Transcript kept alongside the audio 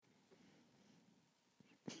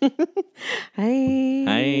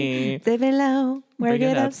Hi. Dip it low. Work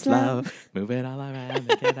it up slow. Move it all around.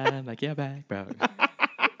 Make it out like your back, bro.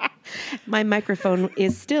 My microphone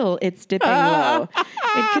is still, it's dipping low.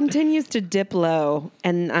 It continues to dip low,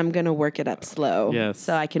 and I'm going to work it up slow. Yes.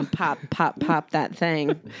 So I can pop that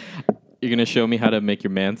thing. You're going to show me how to make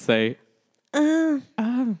your man say?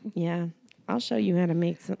 Yeah. I'll show you how to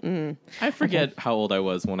make some. I forget how old I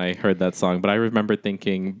was when I heard that song, but I remember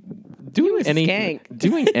thinking, doing a skank.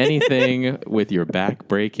 doing anything with your back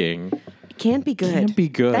breaking Can't be good. can't be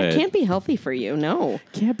good. That can't be healthy for you. No.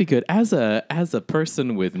 Can't be good. As a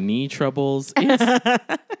person with knee troubles,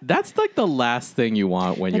 that's like the last thing you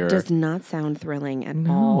want when It does not sound thrilling at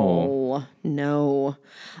all. No.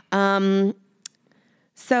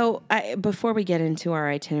 So before we get into our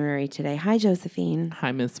itinerary today, hi, Josephine.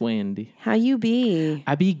 Hi, Miss Wendy. How you be?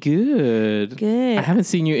 I be good. Good. I haven't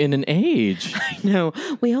seen you in an age. No,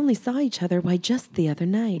 we only saw each other, just the other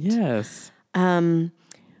night. Yes.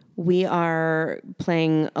 We are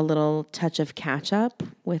playing a little touch of catch up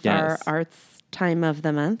with our arts time of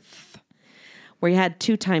the month. We had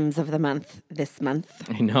 2 times of the month this month.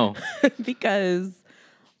 I know. Because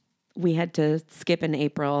we had to skip in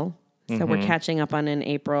April. So we're catching up on in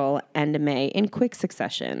April and May in quick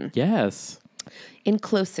succession. Yes. In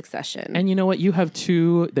close succession. And you know what? You have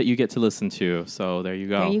 2 that you get to listen to. So there you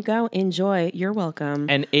go. There you go. Enjoy. You're welcome.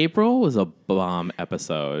 And April was a bomb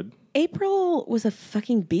episode. April was a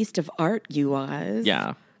fucking beast of art, you guys.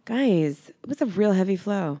 Yeah. Guys, it was a real heavy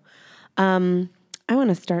flow. I want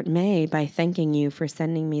to start May by thanking you for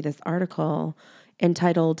sending me this article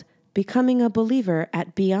entitled Becoming a Believer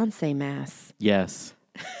at Beyonce Mass. Yes.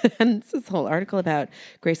 And it's this whole article about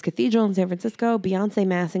Grace Cathedral in San Francisco. Beyonce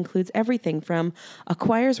Mass includes everything from a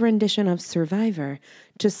choir's rendition of Survivor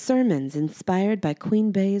to sermons inspired by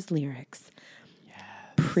Queen Bey's lyrics. Yes.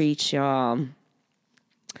 Preach, y'all.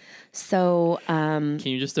 So, can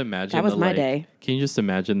you just imagine? That was my day. Can you just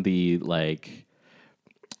imagine the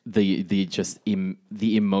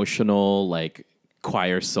emotional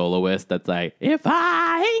choir soloist that's like, if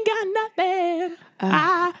I ain't got nothing,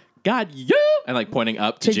 I got you, and pointing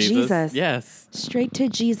up to Jesus. Yes, straight to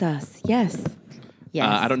Jesus. Yes. Yes.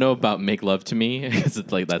 I don't know about "Make Love to Me" because it's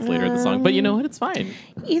that's later in the song, but you know what? It's fine.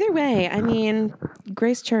 Either way, I mean,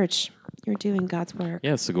 Grace Church, you're doing God's work.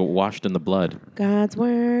 Yeah, so go washed in the blood. God's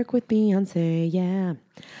work with Beyonce, yeah.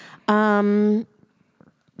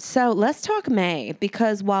 So let's talk May,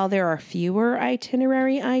 because while there are fewer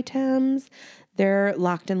itinerary items, they're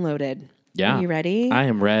locked and loaded. Yeah. Are you ready? I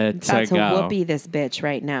am ready to About to go. whoopee this bitch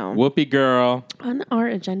right now. Whoopee girl. On our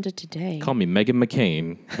agenda today. Call me Megan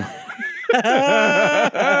McCain.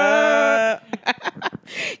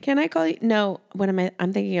 Can I call you? No, what am I?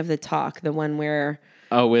 I'm thinking of The Talk, the one where...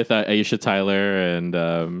 Oh, with Aisha Tyler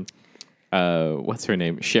and what's her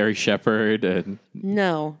name? Sherry Shepherd. And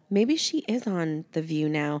No, maybe she is on The View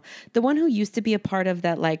now. The one who used to be a part of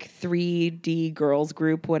that 3D girls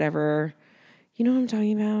group, whatever. You know what I'm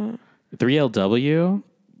talking about? 3LW?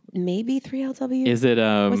 Maybe 3LW? Is it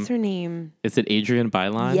What's her name? Is it Adrienne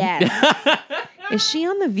Bailon? Yes. Is she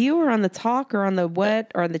on The View or on The Talk or on the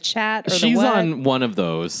what or on the chat or She's the what? on one of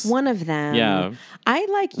those. One of them. Yeah. I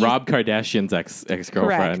like Rob Kardashian's ex-girlfriend.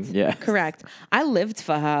 Correct. Yeah. Correct. I lived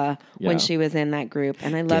for her when she was in that group,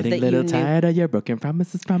 and I love that Getting a little you tired of your broken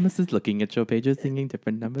promises, looking at your pages, singing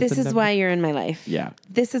different numbers. This is why you're in my life. Yeah.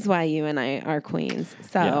 This is why you and I are queens.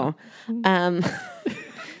 So,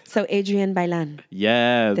 so Adrienne Bailon.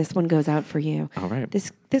 Yes. This one goes out for you. All right.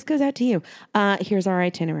 This goes out to you. Here's our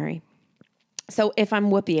itinerary. So if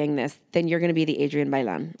I'm whoopieing this, then you're going to be the Adrienne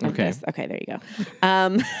Bailon. Okay. Okay, there you go.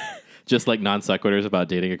 Just like non sequiturs about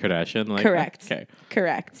dating a Kardashian. Correct. Okay.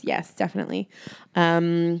 Correct. Yes, definitely.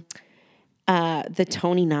 The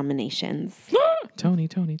Tony nominations. Tony.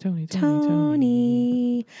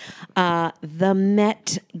 The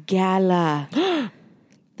Met Gala.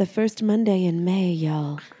 The first Monday in May,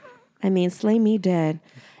 y'all. I mean, slay me dead.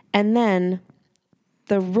 And then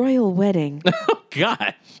the royal wedding. Oh,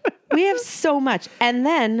 gosh. We have so much. And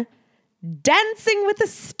then Dancing with the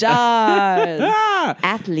Stars.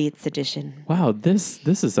 Athletes edition. Wow, this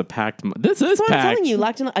is a packed. This is So packed. I'm telling you,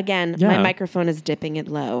 locked in. Again, Yeah. my microphone is dipping it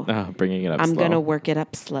low. Bringing it up. I'm slow. going to work it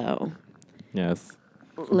up slow. Yes.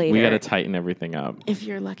 Later. We got to tighten everything up. If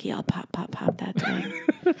you're lucky, I'll pop that time.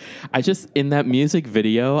 I just, in that music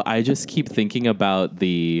video, I just keep thinking about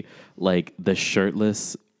the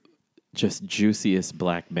shirtless just juiciest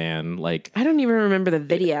black man. Like, I don't even remember the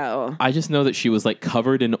video. I just know that she was like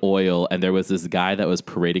covered in oil, and there was this guy that was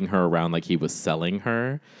parading her around like he was selling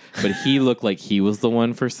her, but he looked like he was the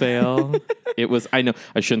one for sale. It was, I know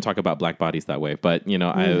I shouldn't talk about black bodies that way, but you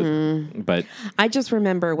know, but I just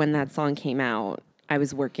remember when that song came out, I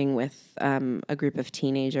was working with a group of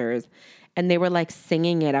teenagers, and they were like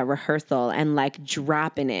singing it at rehearsal and like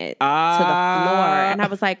dropping it to the floor. And I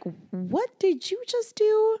was like, what did you just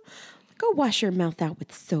do? Go wash your mouth out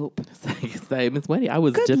with soap. it's Miss Wendy, I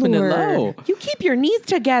was Good dipping Lord. it low. You keep your knees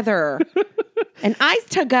together and eyes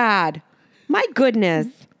to God. My goodness.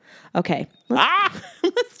 Okay.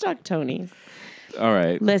 Let's talk Tonys. All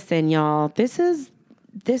right. Listen, y'all, this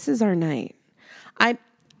is our night.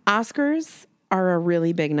 Oscars are a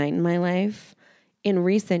really big night in my life. In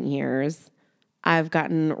recent years, I've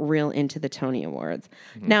gotten real into the Tony Awards.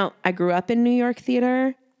 Mm-hmm. Now, I grew up in New York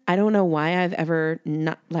theater. I don't know why I've ever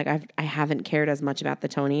not like I haven't cared as much about the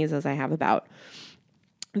Tonys as I have about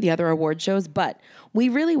the other award shows, but we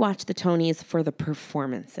really watch the Tonys for the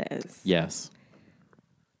performances. Yes.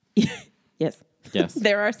 Yes. Yes.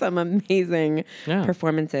 There are some amazing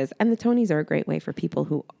performances, and the Tonys are a great way for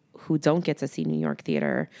people who don't get to see New York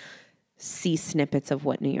theater see snippets of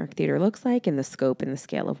what New York theater looks like and the scope and the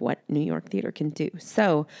scale of what New York theater can do.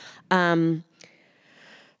 So, Tony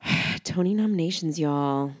nominations,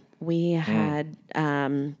 y'all. We had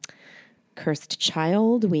Cursed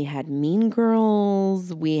Child. We had Mean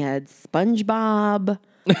Girls. We had SpongeBob.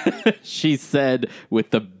 She said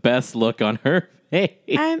with the best look on her face.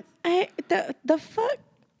 The fuck?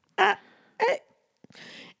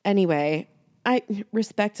 Anyway, I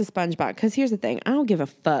respect to SpongeBob, because here's the thing. I don't give a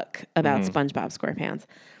fuck about SpongeBob SquarePants.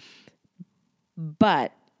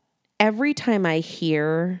 But every time I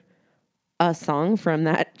hear a song from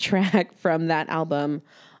that track, from that album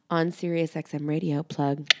on Sirius XM radio,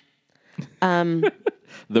 plug.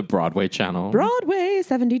 The Broadway channel. Broadway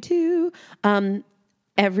 72.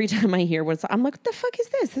 Every time I hear one song, I'm like, what the fuck is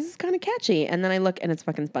this? This is kind of catchy. And then I look and it's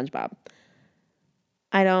fucking SpongeBob.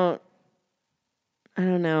 I don't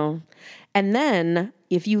know. And then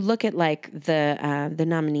if you look at like the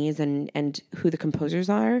nominees and who the composers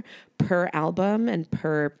are per album and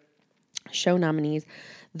per show nominees,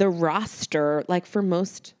 the roster, like for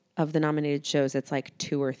most of the nominated shows, it's like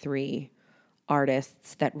 2 or 3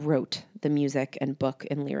 artists that wrote the music and book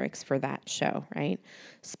and lyrics for that show, right?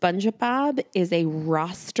 SpongeBob is a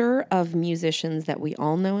roster of musicians that we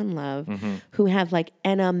all know and love who have like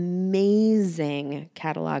an amazing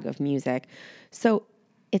catalog of music. So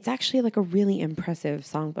it's actually like a really impressive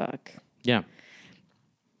songbook. Yeah.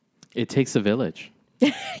 It takes a village.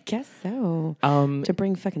 I guess so. To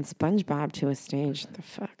bring fucking SpongeBob to a stage. The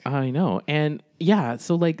fuck? I know. And yeah,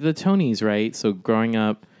 so like the Tonys, right? So growing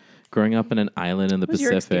up in an island in the Pacific. What's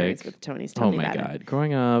your experience with the Tonys? Tell me about God.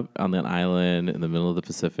 Growing up on an island in the middle of the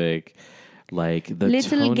Pacific, like the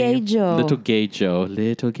Little Gay Joe. Little Gay Joe.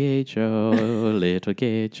 Little Gay Joe. Little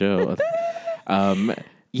Gay Joe.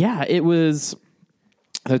 Yeah, it was,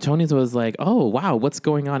 the Tonys was like, oh, wow, what's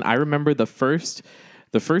going on? I remember the first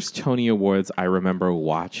Tony Awards I remember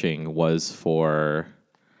watching was for,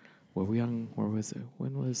 where was it?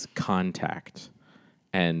 When was Contact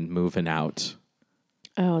and Moving Out?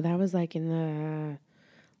 Oh, that was like in the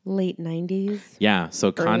late 90s. Yeah,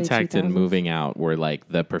 so Contact and Moving Out were like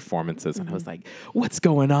the performances, and I was like, what's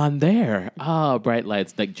going on there? Oh, Bright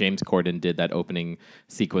Lights. Like James Corden did that opening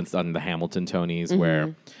sequence on the Hamilton Tonys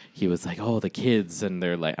where he was like, oh, the kids, and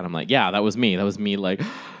they're like, and I'm like, yeah, that was me. That was me like,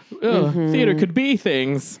 theater could be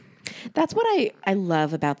things. That's what I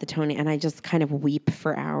love about the Tony, and I just kind of weep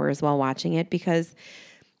for hours while watching it, because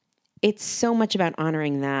it's so much about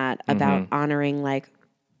honoring that, about honoring like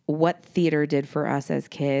what theater did for us as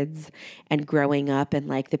kids and growing up, and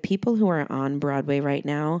like the people who are on Broadway right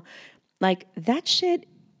now, like that shit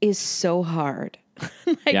is so hard.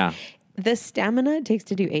 The stamina it takes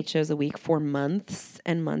to do 8 shows a week for months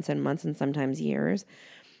and months and months and sometimes years.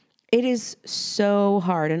 It is so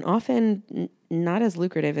hard and often not as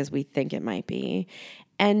lucrative as we think it might be.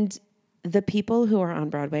 And the people who are on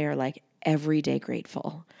Broadway are like every day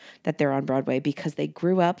grateful that they're on Broadway, because they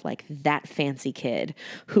grew up like that fancy kid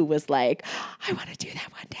who was like, I want to do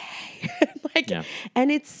that one day.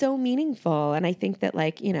 And it's so meaningful. And I think that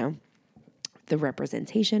like, you know, the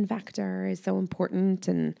representation factor is so important.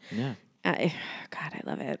 And God, I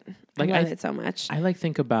love it. Like, I love it so much. I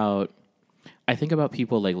think about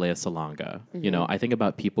people like Lea Salonga. You know, I think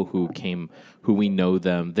about people who we know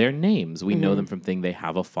them, their names. We know them from things. They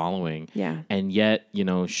have a following. Yeah. And yet, you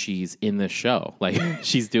know, she's in the show. Like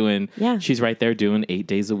she's right there doing 8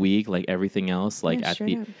 days a week, like everything else. Like at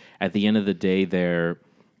the end of the day, they're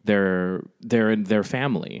they're in their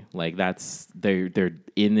family. Like they're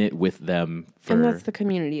in it with them for. And that's the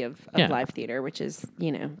community of Yeah. live theater, which is,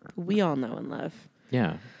 we all know and love.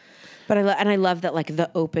 Yeah. But I love that, like,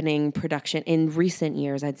 the opening production in recent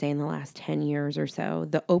years, I'd say in the last 10 years or so,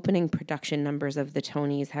 the opening production numbers of the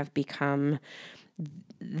Tonys have become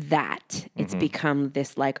that. It's become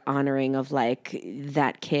this, like, honoring of, like,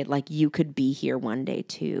 that kid, like, you could be here one day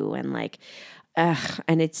too. And, like,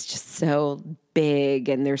 and it's just so big,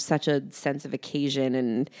 and there's such a sense of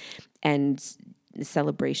occasion and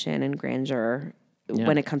celebration and grandeur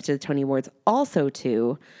when it comes to the Tony Awards. Also,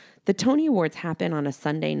 too, the Tony Awards happen on a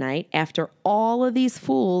Sunday night after all of these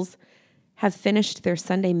fools have finished their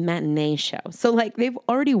Sunday matinee show. So, like, they've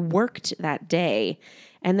already worked that day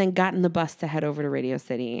and then gotten the bus to head over to Radio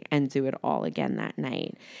City and do it all again that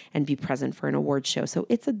night and be present for an award show. So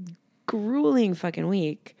it's a grueling fucking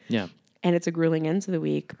week. Yeah. And it's a grueling end to the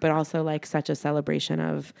week, but also, like, such a celebration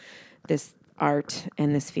of this art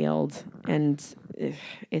and this field. And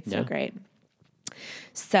it's so great.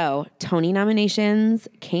 So Tony nominations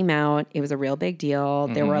came out. It was a real big deal.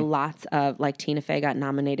 There were lots of, like, Tina Fey got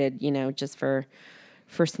nominated, just for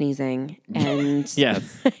sneezing. And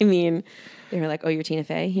Yes. I mean, they were like, oh, you're Tina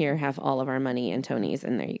Fey? Here, have all of our money and Tonys.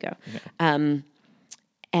 And there you go. Okay.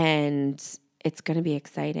 And it's going to be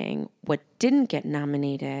exciting. What didn't get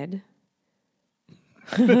nominated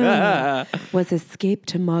was Escape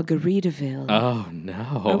to Margaritaville. Oh,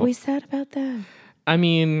 no. Are we sad about that? I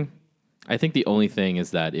mean, I think the only thing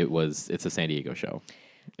is that it's a San Diego show.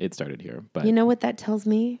 It started here, but you know what that tells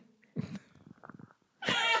me?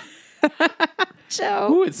 Joe.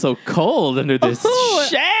 Ooh, it's so cold under this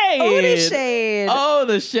shade. Oh, the shade. Oh,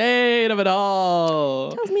 the shade of it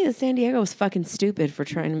all. Tells me that San Diego was fucking stupid for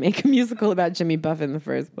trying to make a musical about Jimmy Buffett in the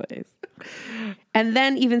first place. And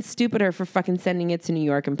then even stupider for fucking sending it to New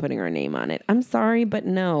York and putting our name on it. I'm sorry, but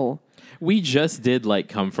no. We just did, like,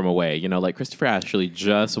 Come From Away. Like, Christopher Ashley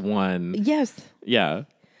just won. Yes. Yeah.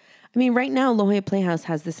 I mean, right now, La Jolla Playhouse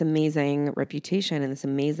has this amazing reputation and this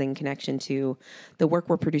amazing connection to the work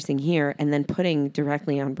we're producing here and then putting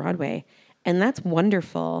directly on Broadway. And that's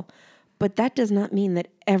wonderful. But that does not mean that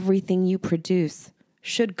everything you produce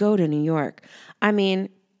should go to New York. I mean,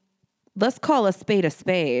 let's call a spade a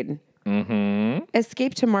spade. Mm-hmm.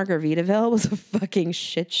 Escape to Margaritaville was a fucking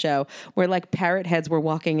shit show where, like, parrot heads were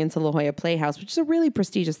walking into La Jolla Playhouse, which is a really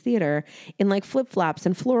prestigious theater, in, like, flip-flops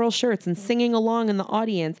and floral shirts and singing along in the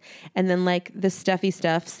audience. And then, like, the stuffy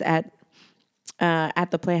stuffs at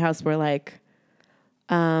the Playhouse were like,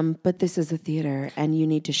 but this is a theater and you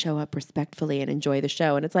need to show up respectfully and enjoy the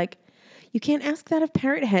show. And it's like, you can't ask that of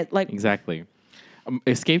parrot head. Like, exactly.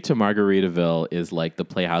 Escape to Margaritaville is like the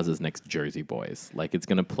Playhouse's next Jersey Boys. Like, it's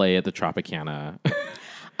going to play at the Tropicana.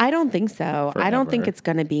 I don't think so. I don't think it's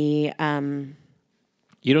going to be...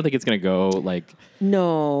 You don't think it's going to go, like...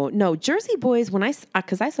 No. Jersey Boys,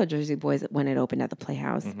 because I saw Jersey Boys when it opened at the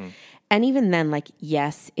Playhouse. Mm-hmm. And even then, like,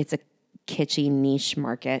 yes, it's a kitschy niche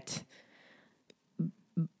market.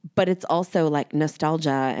 But it's also, like,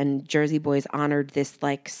 nostalgia, and Jersey Boys honored this,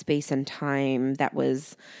 like, space and time that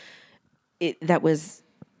was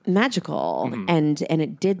magical, mm-hmm. and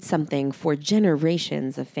it did something for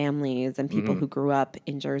generations of families and people mm-hmm. who grew up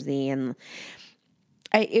in Jersey. And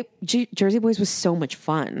Jersey Boys was so much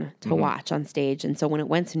fun to mm-hmm. watch on stage. And so when it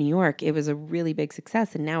went to New York, it was a really big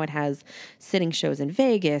success. And now it has sitting shows in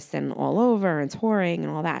Vegas and all over and touring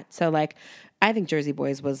and all that. So, like, I think Jersey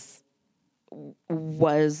Boys was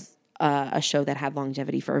a show that had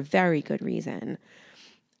longevity for a very good reason.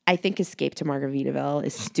 I think Escape to Margaritaville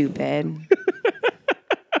is stupid.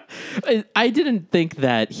 I didn't think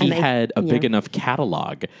that he had a big enough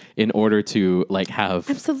catalog in order to, like, have...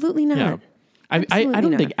 Absolutely not. Yeah. I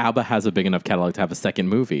don't think ABBA has a big enough catalog to have a second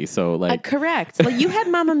movie. So, like... correct. Like, you had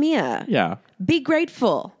Mamma Mia. Yeah. Be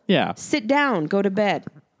grateful. Yeah. Sit down. Go to bed.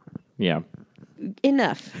 Yeah.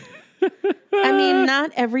 Enough. I mean,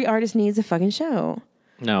 not every artist needs a fucking show.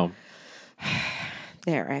 No.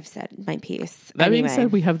 There, I've said my piece. That being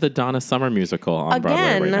said, we have the Donna Summer musical on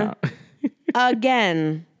Broadway right now.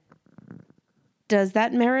 Again. Does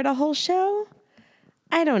that merit a whole show?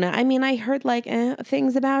 I don't know. I mean, I heard, like,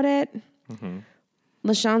 things about it. Mm-hmm.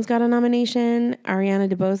 LaShawn's got a nomination.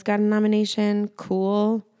 Ariana DeBose got a nomination.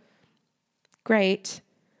 Cool. Great.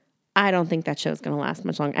 I don't think that show's going to last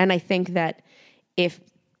much longer. And I think that if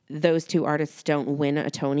those two artists don't win a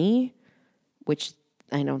Tony, which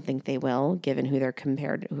I don't think they will, given who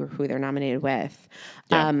they're nominated with.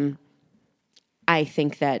 Yeah. I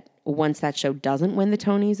think that once that show doesn't win the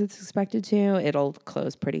Tonys it's expected to, it'll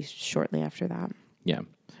close pretty shortly after that. Yeah.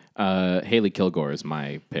 Haley Kilgore is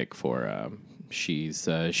my pick for She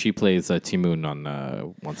plays Timoon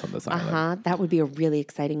on Once on This Island. That would be a really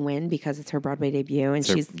exciting win because it's her Broadway debut, and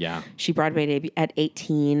Yeah. she Broadway debut at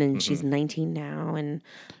 18, and she's 19 now, and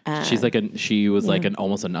She was like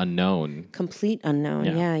almost an unknown. complete unknown.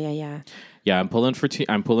 Yeah. Yeah, I'm pulling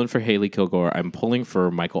for Haley Kilgore. I'm pulling for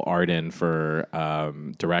Michael Arden for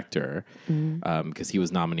director because he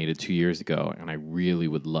was nominated 2 years ago, and I really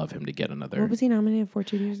would love him to get another. What was he nominated for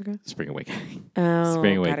 2 years ago? Spring Awakening. Oh,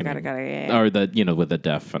 Spring got Awakening. it. Yeah. Or with the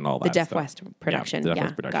Deaf and all that. The Deaf stuff. West production. Yeah, the Deaf Yeah,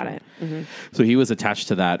 West production. got it. Mm-hmm. So he was attached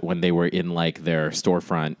to that when they were in like their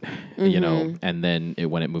storefront, and then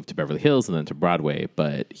when it moved to Beverly Hills and then to Broadway.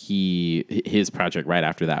 But his project right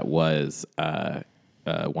after that was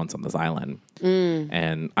Once on This Island,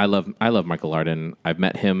 and I love Michael Arden. I've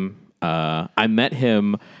met him. I met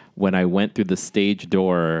him when I went through the stage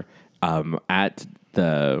door at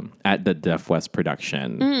the Deaf West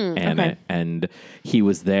production, and he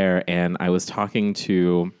was there, and I was talking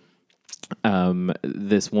to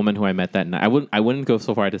this woman who I met that night. I wouldn't go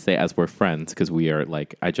so far to say as we're friends because we are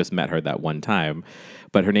like I just met her that one time,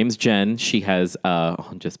 but her name's Jen. She has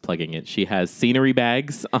I'm just plugging it. She has scenery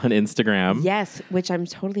bags on Instagram. Yes, which I'm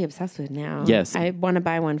totally obsessed with now. Yes, I want to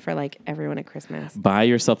buy one for like everyone at Christmas. Buy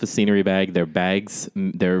yourself a scenery bag. They're bags.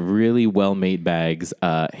 They're really well made bags.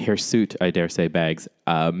 Hirsute, I dare say, bags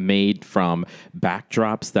made from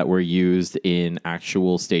backdrops that were used in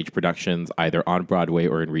actual stage productions, either on Broadway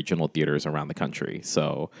or in regional theaters around the country.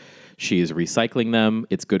 So she is recycling them.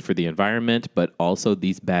 It's good for the environment, but also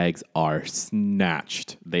these bags are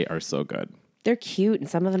snatched. They are so good. They're cute, and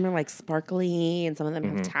some of them are like sparkly, and some of them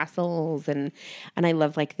have tassels, and I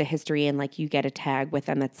love like the history, and like you get a tag with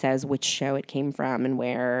them that says which show it came from and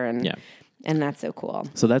where, and that's so cool.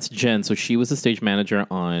 So that's Jen. So she was a stage manager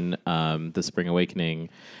on the Spring Awakening,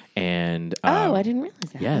 and I didn't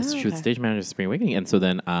realize that. Yes, she was stage manager of Spring Awakening, and so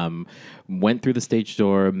then went through the stage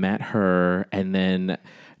door, met her, and then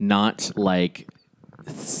not like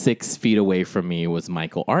 6 feet away from me was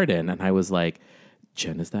Michael Arden, and I was like,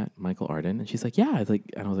 Jen, is that Michael Arden? And she's like, yeah. And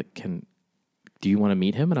I was like, do you want to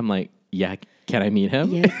meet him? And I'm like, yeah, can I meet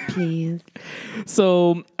him? Yes, please.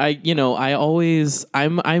 So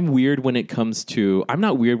I'm weird when it comes to, I'm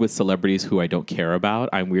not weird with celebrities who I don't care about.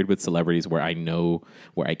 I'm weird with celebrities where I know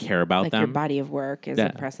where I care about like them. Your body of work is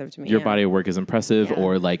impressive to me. Your body of work is impressive,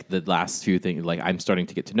 or like the last few things, like I'm starting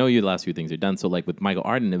to get to know you. The last few things are done. So like with Michael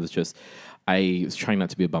Arden, it was just, I was trying not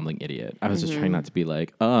to be a bumbling idiot. I was just trying not to be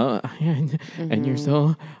like, and you're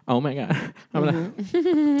so, oh my God.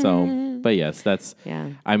 So, but yes, that's,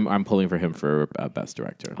 I'm pulling for him for Best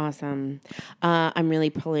Director. Awesome. I'm really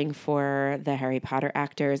pulling for the Harry Potter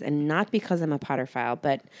actors, and not because I'm a Potterphile,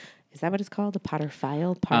 but is that what it's called? A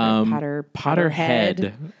Potterphile?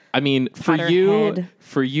 Potterhead. I mean, for you,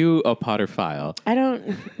 a Potterphile. I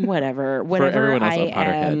don't, whatever For everyone else, a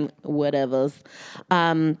Potterhead.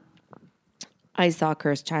 Whatevers. I saw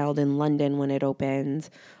Cursed Child in London when it opened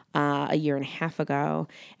a year and a half ago.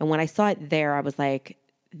 And when I saw it there, I was like,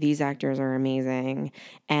 these actors are amazing.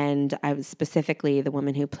 And I was specifically the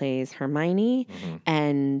woman who plays Hermione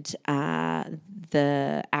and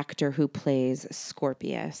the actor who plays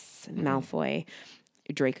Scorpius Malfoy,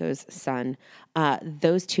 Draco's son.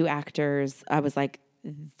 Those two actors, I was like,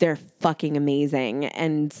 they're fucking amazing.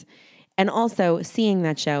 And also seeing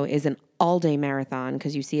that show is an all-day marathon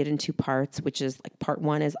because you see it in 2 parts, which is like part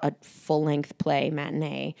 1 is a full-length play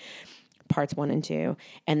matinee, parts 1 and 2,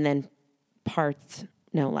 and then so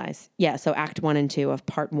act 1 and 2 of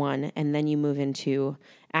part 1, and then you move into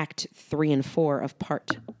act 3 and 4 of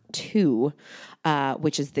part 2,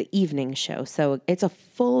 which is the evening show. So it's a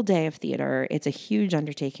full day of theater. It's a huge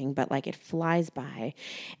undertaking, but like it flies by.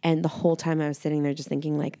 And the whole time I was sitting there just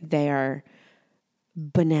thinking like they are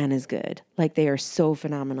bananas good. Like they are so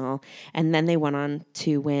phenomenal. And then they went on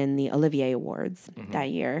to win the Olivier Awards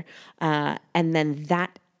that year. And then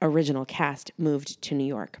that original cast moved to New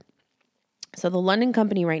York. So the London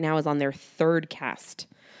company right now is on their 3rd cast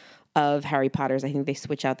of Harry Potters. I think they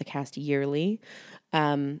switch out the cast yearly.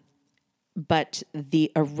 But the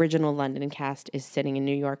original London cast is sitting in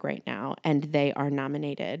New York right now, and they are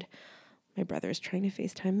nominated. My brother is trying to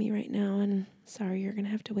FaceTime me right now, and sorry, you're going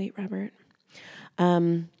to have to wait, Robert.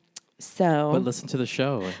 But listen to the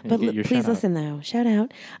show. But please listen though. Shout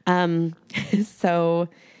out. So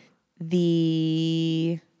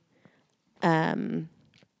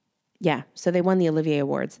so they won the Olivier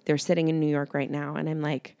Awards. They're sitting in New York right now, and I'm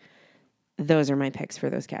like, those are my picks for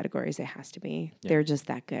those categories. It has to be. Yeah. They're just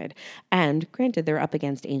that good. And granted, they're up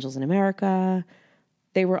against Angels in America,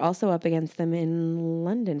 They were also up against them in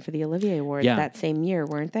London for the Olivier Awards that same year,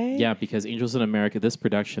 weren't they? Yeah, because Angels in America, this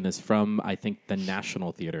production is from, I think, the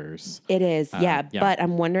National Theaters. It is, yeah. But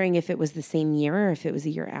I'm wondering if it was the same year or if it was a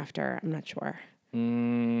year after. I'm not sure.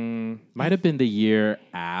 Might have been the year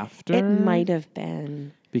after. It might have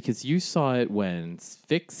been. Because you saw it when?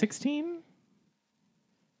 16?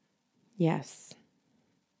 Yes.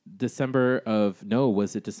 Was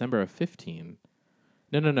it December of 15?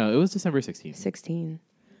 No. It was December 16. 16.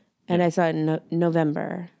 And I saw it in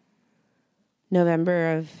November.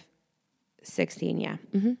 November of 16, yeah.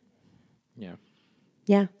 Mm-hmm. Yeah.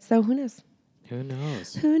 Yeah, so who knows? Who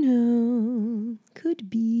knows? Who knows? Could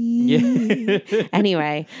be. Yeah.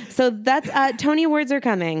 Anyway, so that's Tony Awards are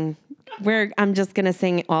coming. I'm just gonna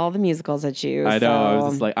sing all the musicals at you. I know. I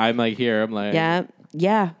was just like, I'm like, yeah,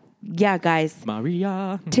 guys.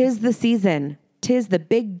 Maria. Tis the season. Tis the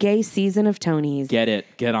big gay season of Tonys. Get it.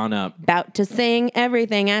 Get on up. About to sing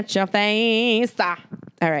everything at your face.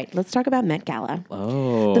 All right, let's talk about Met Gala.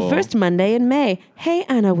 Oh. The first Monday in May. Hey,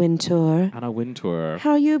 Anna Wintour. Anna Wintour.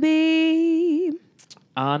 How you be?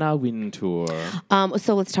 Anna Wintour.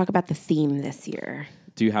 So let's talk about the theme this year.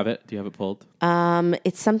 Do you have it? Do you have it pulled?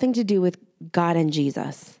 It's something to do with God and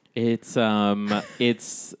Jesus. It's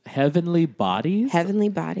heavenly bodies. Heavenly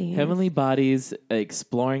bodies. Heavenly bodies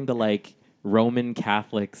exploring the like Roman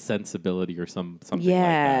Catholic sensibility or something like that.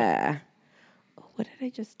 Yeah. What did I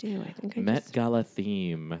just do? I think I Met Gala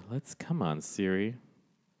theme. Come on, Siri.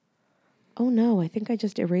 Oh no, I think I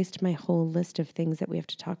just erased my whole list of things that we have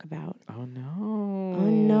to talk about. Oh no. Oh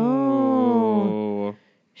no.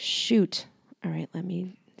 Shoot. All right, let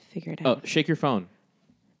me figure it out. Oh, shake your phone.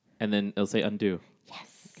 And then it'll say undo.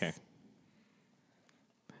 Yes. Okay.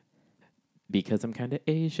 Because I'm kind of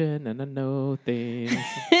Asian and I know things.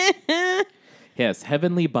 Yes,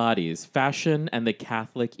 heavenly bodies, fashion and the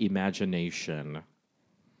Catholic imagination.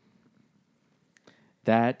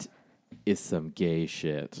 That is some gay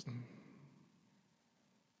shit.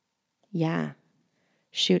 Yeah.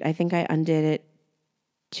 Shoot, I think I undid it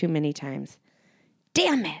too many times.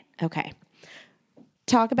 Damn it. Okay.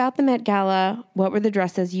 Talk about the Met Gala. What were the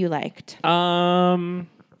dresses you liked? The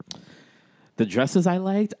dresses I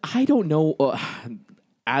liked, I don't know.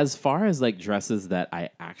 As far as like dresses that I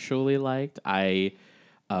actually liked, I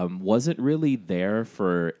wasn't really there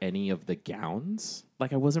for any of the gowns.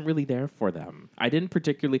 Like I wasn't really there for them. I thought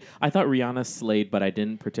Rihanna slayed, but I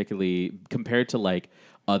didn't particularly compared to like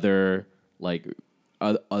other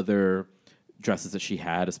dresses that she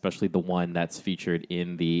had, especially the one that's featured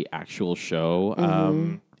in the actual show,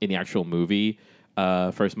 in the actual movie,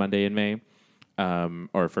 First Monday in May.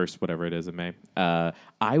 Or first, whatever it is in May.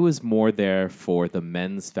 I was more there for the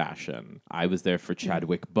men's fashion. I was there for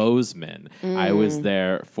Chadwick Boseman. I was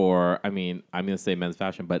there for, I'm going to say men's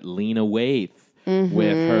fashion, but Lena Waithe with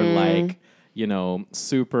her like,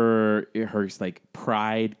 her like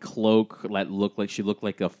pride cloak that looked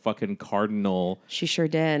like a fucking cardinal. She sure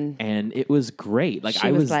did. And it was great. Like she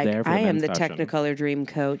I was like, there for I am the fashion. Technicolor dream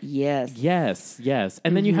coat. Yes. Yes.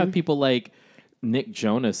 And then you have people like Nick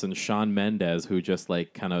Jonas and Shawn Mendes who just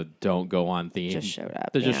like kind of don't go on theme. Just showed up.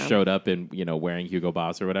 They just showed up in, wearing Hugo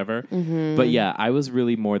Boss or whatever. But yeah, I was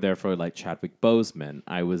really more there for like Chadwick Boseman.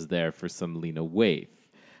 I was there for some Lena Waithe.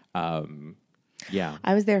 Yeah.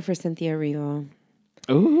 I was there for Cynthia Erivo.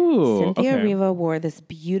 Ooh. Cynthia Erivo wore this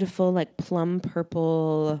beautiful like plum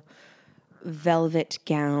purple velvet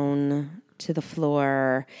gown to the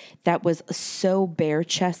floor that was so bare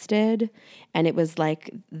chested, and it was like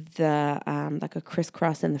like a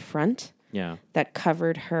crisscross in the front. Yeah. That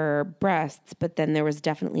covered her breasts, but then there was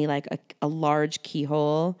definitely like a large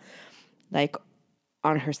keyhole like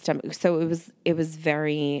on her stomach. So it was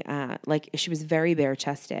very like she was very bare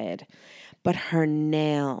chested, but her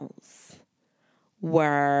nails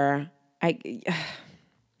were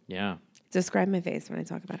Yeah. Describe my face when I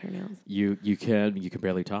talk about her nails. You can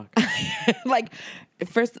barely talk. Like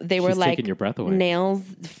first they were She's like taking your breath away. Nails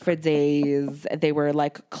for days. They were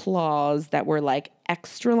like claws that were like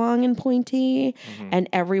extra long and pointy, and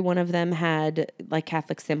every one of them had like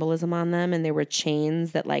Catholic symbolism on them, and there were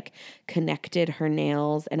chains that like connected her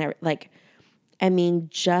nails, and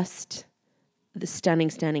just the stunning,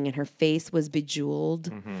 and her face was bejeweled.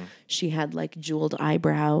 She had like jeweled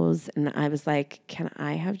eyebrows, and I was like, can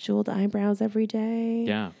I have jeweled eyebrows every day?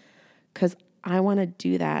 Yeah. Because I want to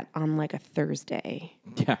do that on like a Thursday.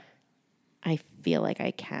 Yeah. I feel like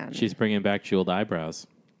I can. She's bringing back jeweled eyebrows.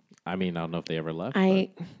 I don't know if they ever left. I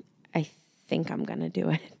think I'm going to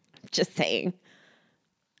do it. Just saying.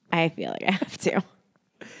 I feel like I have to.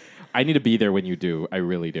 I need to be there when you do. I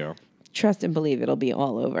really do. Trust and believe it'll be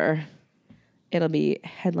all over. It'll be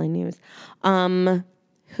headline news.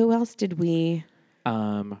 Who else did we?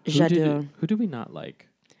 J'adore. Who do we not like?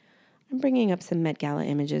 I'm bringing up some Met Gala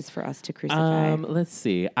images for us to crucify. Let's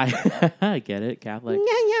see. I get it, Catholic.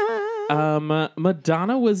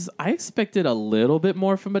 Madonna I expected a little bit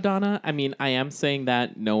more from Madonna. I mean, I am saying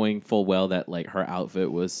that knowing full well that like her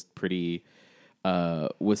outfit was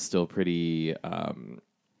still pretty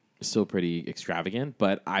extravagant,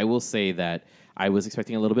 but I will say that I was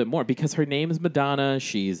expecting a little bit more because her name is Madonna.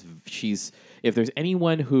 She's if there's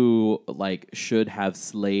anyone who like should have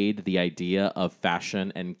slayed the idea of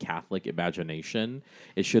fashion and Catholic imagination,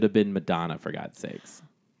 it should have been Madonna, for God's sakes.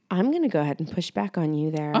 I'm going to go ahead and push back on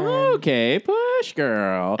you there. Okay, push,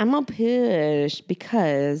 girl. I'm going to push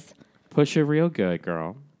because... Push it real good,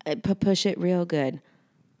 girl. Push it real good.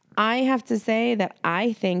 I have to say that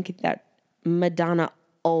I think that Madonna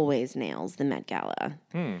always nails the Met Gala.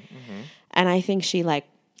 Mm-hmm. And I think she like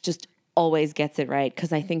just always gets it right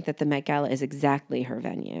because I think that the Met Gala is exactly her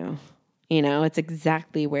venue. You know, it's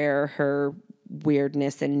exactly where her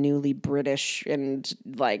weirdness and newly British and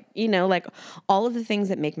like, you know, like all of the things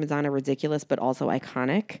that make Madonna ridiculous but also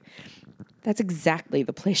iconic. That's exactly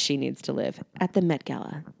the place she needs to live, at the Met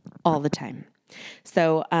Gala all the time.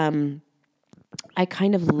 So I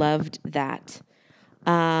kind of loved that.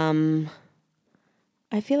 I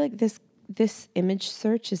feel like this image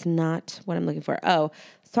search is not what I'm looking for. Oh,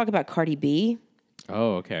 let's talk about Cardi B.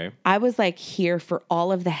 Oh, okay. I was like here for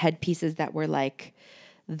all of the headpieces that were like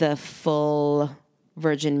the full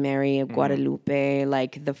Virgin Mary of Guadalupe,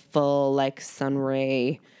 like the full like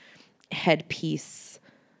sunray headpiece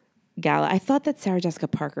gala. I thought that Sarah Jessica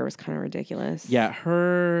Parker was kind of ridiculous. Yeah,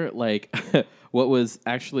 her like what was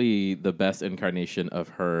actually the best incarnation of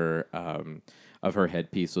her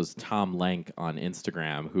headpiece was Tom Lenk on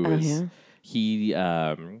Instagram, who is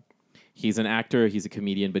he's an actor, he's a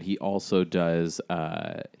comedian, but he also does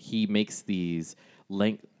he makes these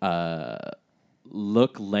lank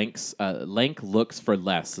looks for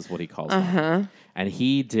less is what he calls them. And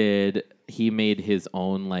he made his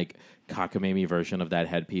own like cockamamie version of that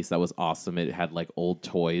headpiece that was awesome. It had like old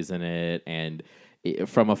toys in it, and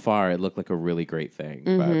from afar it looked like a really great thing.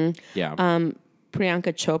 But yeah.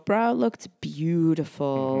 Priyanka Chopra looked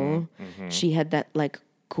beautiful. She had that like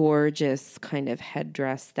gorgeous kind of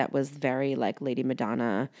headdress that was very like Lady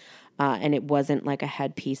Madonna. And it wasn't like a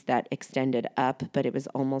headpiece that extended up, but it was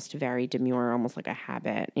almost very demure, almost like a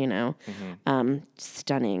habit, you know?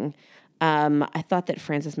 Stunning. I thought that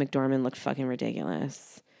Frances McDormand looked fucking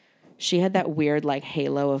ridiculous. She had that weird like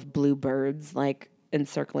halo of blue birds like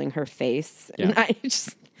encircling her face. Yeah. And I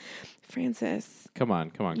just... Frances. Come on,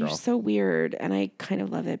 girl. You're so weird, and I kind of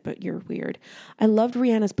love it, but you're weird. I loved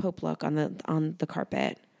Rihanna's Pope look on the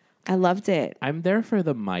carpet. I loved it. I'm there for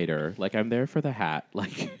the mitre. Like, I'm there for the hat.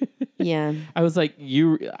 Like, yeah. I was like,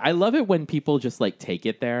 I love it when people just, like, take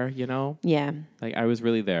it there, you know? Yeah. Like, I was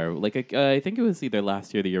really there. Like, I think it was either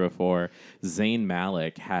last year or the year before, Zayn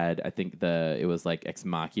Malik had, I think it was, like, Ex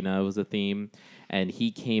Machina was a theme. And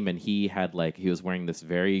he came and he had, like, he was wearing this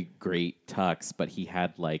very great tux, but he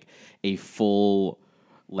had, like, a full...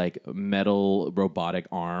 like metal robotic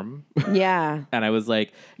arm. Yeah. And I was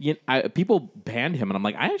like, people banned him. And I'm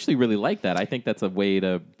like, I actually really like that. I think that's a way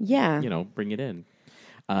to, bring it in.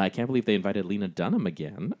 I can't believe they invited Lena Dunham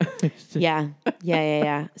again.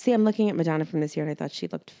 Yeah. See, I'm looking at Madonna from this year and I thought she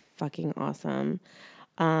looked fucking awesome.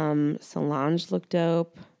 Solange looked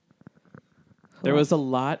dope. There was a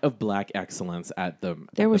lot of black excellence at the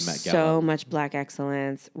There was Met Gala. so much black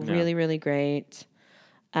excellence. Really, really great.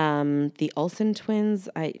 The Olsen twins,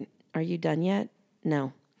 are you done yet?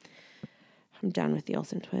 No. I'm done with the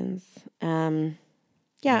Olsen twins.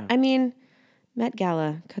 Yeah, I mean, Met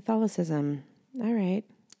Gala, Catholicism. All right.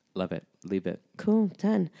 Love it. Leave it. Cool,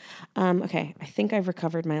 done. Okay, I think I've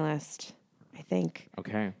recovered my list. I think.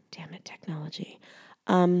 Okay. Damn it, technology.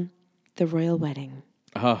 The royal wedding.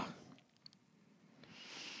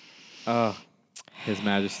 His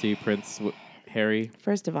Majesty Prince Harry.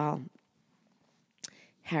 First of all,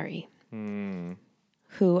 Harry,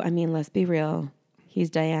 who, I mean, let's be real, he's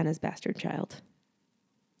Diana's bastard child.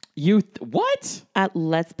 What?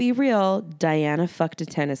 Let's be real, Diana fucked a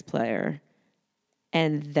tennis player,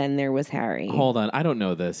 and then there was Harry. Hold on, I don't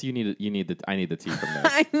know this. I need the tea from this.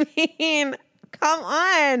 I mean, come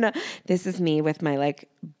on. This is me with my like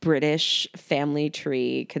British family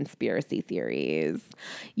tree conspiracy theories.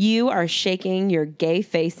 You are shaking your gay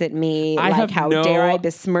face at me how dare I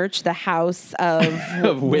besmirch the house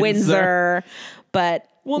of Windsor. But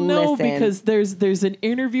no, listen. because there's an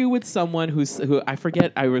interview with someone who I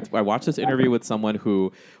forget. I watched this interview with someone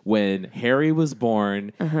who, when Harry was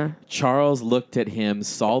born, Charles looked at him,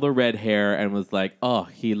 saw the red hair, and was like, "Oh,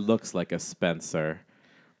 he looks like a Spencer."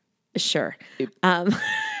 Sure.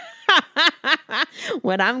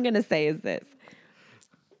 What I'm going to say is this.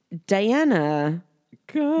 Diana,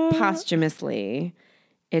 posthumously,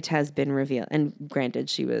 it has been revealed, and granted,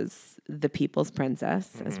 she was the people's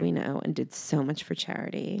princess, as we know, and did so much for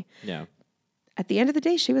charity. Yeah. At the end of the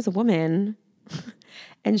day, she was a woman,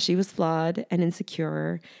 and she was flawed and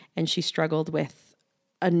insecure, and she struggled with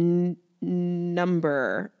a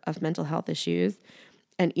number of mental health issues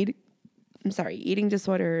and eating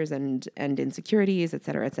disorders and insecurities, et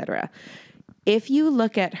cetera, et cetera. If you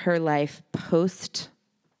look at her life post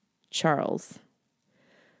Charles,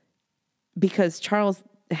 because Charles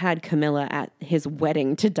had Camilla at his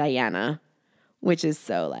wedding to Diana, which is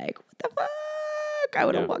so like, what the fuck? I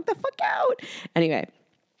would have walked the fuck out. Anyway,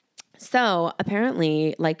 so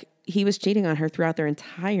apparently, like, he was cheating on her throughout their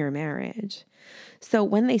entire marriage. So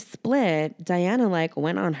when they split, Diana, like,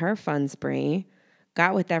 went on her fun spree,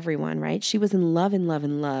 got with everyone, right? She was in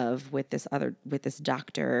love with this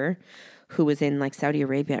doctor who was in like Saudi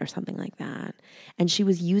Arabia or something like that. And she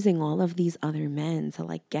was using all of these other men to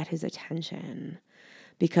like get his attention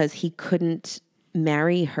because he couldn't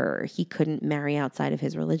marry her. He couldn't marry outside of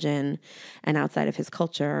his religion and outside of his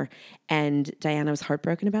culture. And Diana was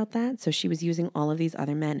heartbroken about that. So she was using all of these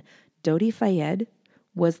other men. Dodi Fayed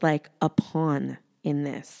was like a pawn in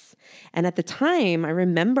this. And at the time, I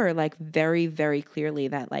remember like very, very clearly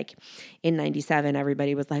that like in 97,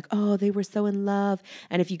 everybody was like, oh, they were so in love.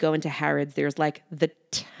 And if you go into Harrods, there's like the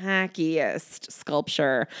tackiest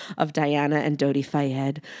sculpture of Diana and Dodi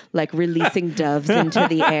Fayed, like releasing doves into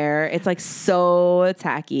the air. It's like so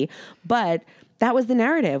tacky. But that was the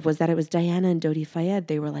narrative, was that it was Diana and Dodi Fayed.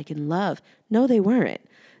 They were like in love. No, they weren't.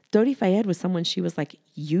 Dodi Fayed was someone she was like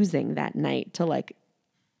using that night to like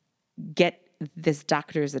get this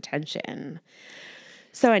doctor's attention.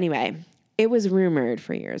 So anyway, it was rumored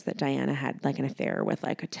for years that Diana had like an affair with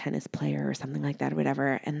like a tennis player or something like that or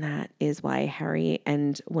whatever. And that is why Harry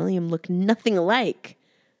and William look nothing alike.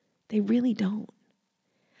 They really don't.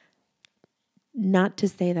 Not to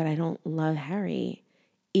say that I don't love Harry,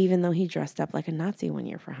 even though he dressed up like a Nazi one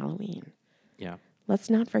year for Halloween. Yeah.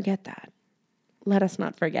 Let's not forget that. Let us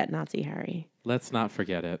not forget Nazi Harry. Let's not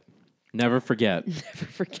forget it. Never forget. Never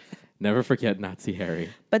forget. Never forget Nazi Harry.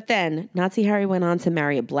 But then Nazi Harry went on to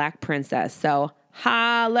marry a black princess. So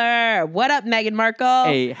holler. What up, Meghan Markle?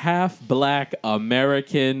 A half-black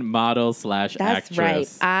American model / actress. That's right.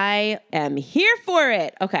 I am here for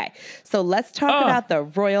it. Okay. So let's talk about the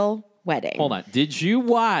royal wedding. Hold on. Did you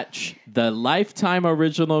watch the Lifetime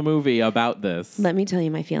original movie about this? Let me tell you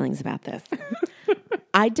my feelings about this.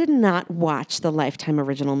 I did not watch the Lifetime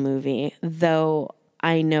original movie, though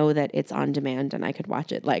I know that it's on demand and I could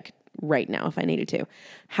watch it like right now if I needed to.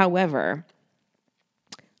 However,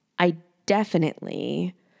 I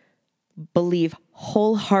definitely believe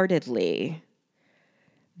wholeheartedly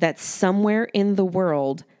that somewhere in the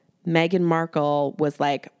world, Meghan Markle was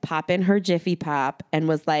like popping her Jiffy Pop and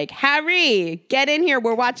was like, Harry, get in here.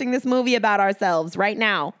 We're watching this movie about ourselves right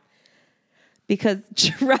now. Because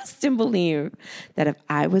trust and believe that if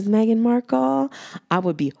I was Meghan Markle, I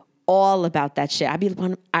would be all about that shit.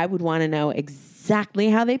 I would want to know exactly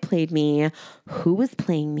how they played me, who was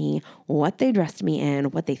playing me, what they dressed me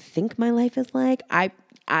in, what they think my life is like.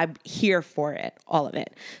 I'm here for it, all of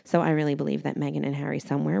it. So I really believe that Meghan and Harry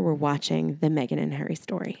somewhere were watching the Meghan and Harry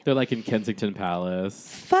story. They're like in Kensington Palace.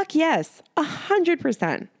 Fuck yes,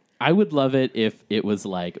 100%. I would love it if it was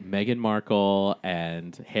like Meghan Markle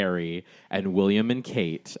and Harry and William and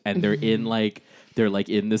Kate, and they're in like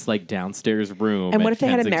in this like downstairs room. And what if they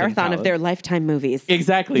had a Kensington marathon Palace. of their Lifetime movies?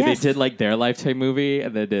 Exactly. Yes. They did like their Lifetime movie,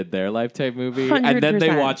 and they did their Lifetime movie, 100%. and then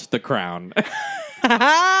they watched The Crown.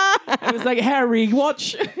 It was like, Harry,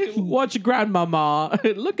 watch Grandmama.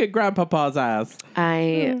 Look at Grandpapa's ass.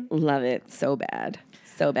 I love it so bad.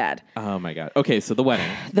 So bad. Oh my God. Okay, so the wedding.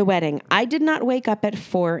 The wedding. I did not wake up at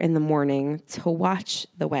 4 a.m. to watch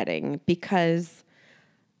the wedding because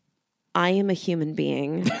I am a human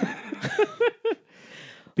being.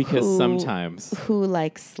 Because sometimes. Who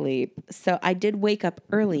likes sleep. So I did wake up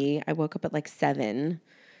early. I woke up at like 7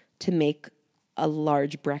 to make a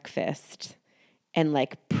large breakfast and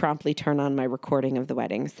like promptly turn on my recording of the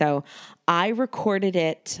wedding. So I recorded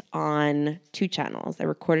it on 2 channels. I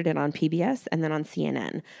recorded it on PBS and then on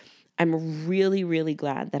CNN. I'm really, really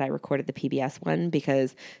glad that I recorded the PBS one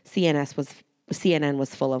because CNN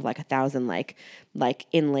was full of like 1,000 like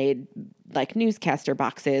inlaid like newscaster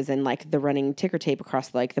boxes and like the running ticker tape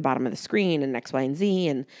across like the bottom of the screen and X, Y, and Z.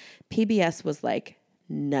 And PBS was like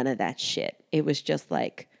none of that shit. It was just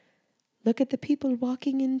like, look at the people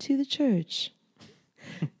walking into the church.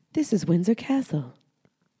 This is Windsor Castle.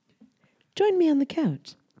 Join me on the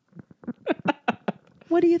couch.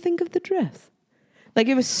 What do you think of the dress? Like,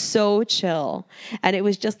 it was so chill. And it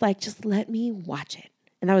was just like, just let me watch it.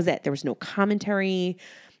 And that was it. There was no commentary,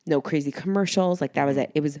 no crazy commercials. Like, that was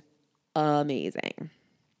it. It was amazing.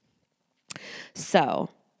 So,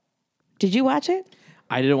 did you watch it?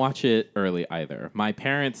 I didn't watch it early either. My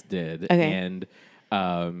parents did. Okay. And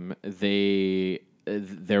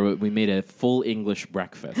we made a full English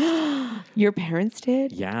breakfast. Your parents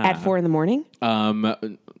did? Yeah. At 4 a.m?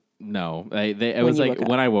 No, it was like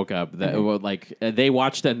when I woke up. They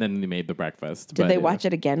watched it and then they made the breakfast. Did they watch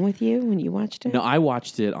it again with you when you watched it? No, I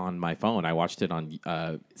watched it on my phone. I watched it on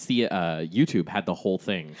YouTube. Had the whole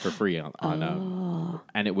thing for free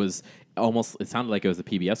and it was almost. It sounded like it was a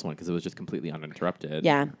PBS one because it was just completely uninterrupted.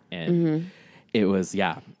 Yeah, and it was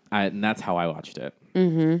and that's how I watched it.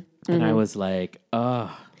 And I was like,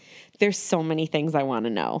 ugh. There's so many things I want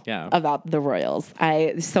to know about the Royals.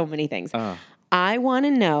 So many things. I want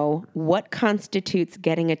to know what constitutes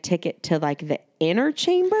getting a ticket to like the inner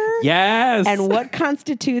chamber. Yes. And what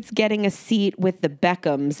constitutes getting a seat with the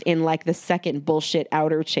Beckhams in like the second bullshit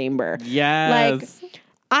outer chamber. Yes. Like,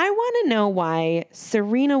 I want to know why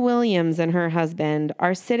Serena Williams and her husband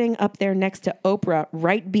are sitting up there next to Oprah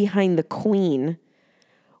right behind the Queen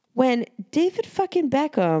when David fucking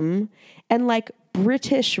Beckham and like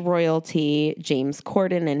British royalty, James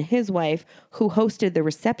Corden and his wife, who hosted the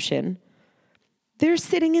reception, they're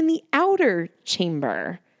sitting in the outer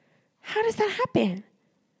chamber. How does that happen?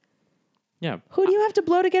 Yeah. Who do you have to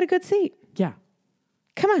blow to get a good seat? Yeah.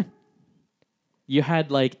 Come on. You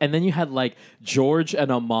had and then you had George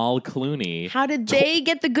and Amal Clooney. How did they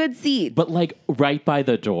get the good seat? But right by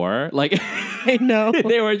the door. I know.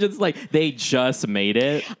 They were just they just made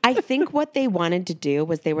it. I think what they wanted to do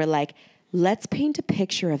was they were like, let's paint a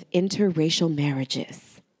picture of interracial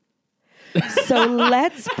marriages. So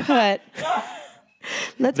let's put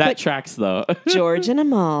tracks though. George and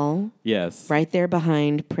Amal. Yes. Right there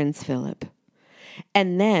behind Prince Philip.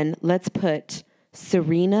 And then let's put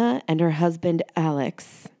Serena and her husband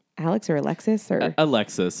Alex or Alexis or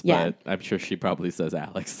Alexis, but I'm sure she probably says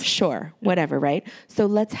Alex. Sure, whatever, right? So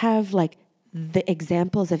let's have the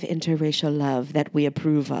examples of interracial love that we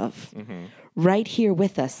approve of right here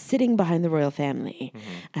with us, sitting behind the royal family.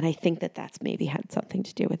 And I think that's maybe had something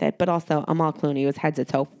to do with it. But also Amal Clooney was head to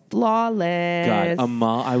toe flawless. God,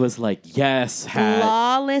 Amal, I was like, yes,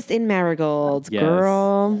 flawless in marigolds,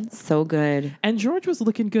 girl, so good. And George was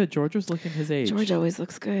looking good. George was looking his age. George always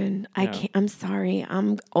looks good. Yeah. I'm sorry.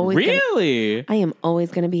 I'm always really. I am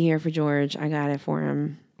always gonna be here for George. I got it for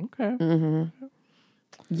him. Okay.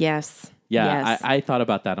 Yes. Yeah, yes. I thought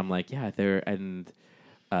about that. I'm like, Fergie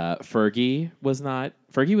was at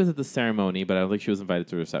the ceremony, but I don't think she was invited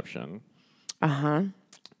to the reception.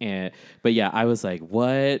 But yeah, I was like,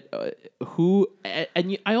 what? Who?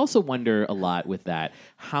 And I also wonder a lot with that,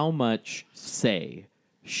 how much say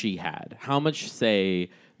she had, how much say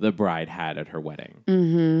the bride had at her wedding,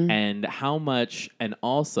 and how much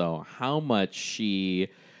she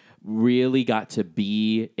really got to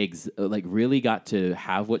be really got to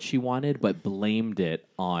have what she wanted, but blamed it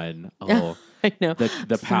on I know the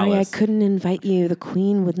sorry, palace. I couldn't invite you. The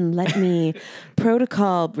queen wouldn't let me.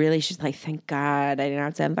 Protocol. Really, she's like, thank God I didn't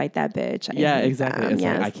have to invite that bitch. Exactly. It's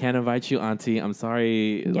I can't invite you, auntie. I'm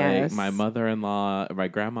sorry. Yes. My mother-in-law, my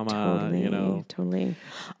grandmama. Totally.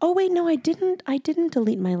 Oh wait, no, I didn't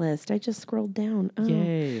delete my list. I just scrolled down. Oh.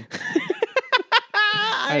 Yay.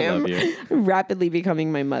 I love you. Rapidly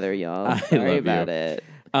becoming my mother, y'all. Sorry about it.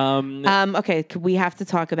 Okay, we have to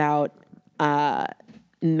talk about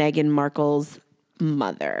Meghan Markle's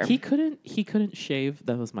mother. He couldn't shave.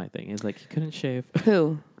 That was my thing. He's like, he couldn't shave.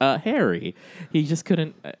 Who? Harry. He just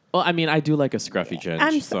couldn't. Well, I mean, I do like a scruffy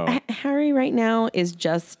ginge. Harry right now is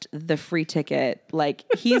just the free ticket. Like,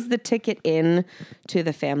 he's the ticket in to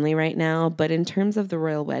the family right now. But in terms of the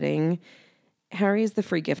royal wedding, Harry is the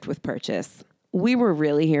free gift with purchase. We were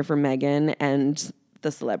really here for Meghan and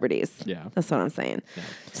the celebrities. Yeah. That's what I'm saying. Yeah.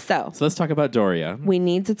 So let's talk about Doria. We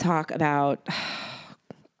need to talk about,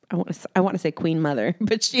 I want to say Queen Mother,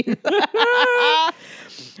 but she...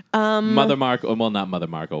 Mother Markle, well, not Mother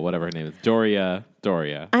Markle, whatever her name is. Doria.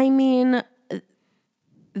 I mean,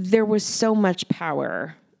 there was so much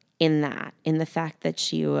power in the fact that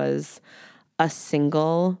she was a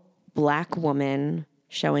single Black woman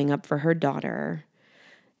showing up for her daughter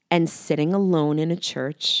and sitting alone in a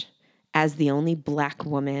church as the only Black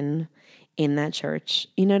woman in that church.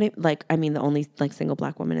 You know what I mean? The only single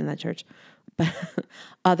Black woman in that church, but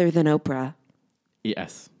other than Oprah.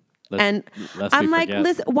 Yes. I'm like,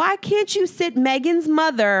 listen, why can't you sit Meghan's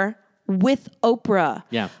mother with Oprah?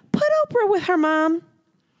 Yeah. Put Oprah with her mom.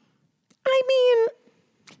 I mean,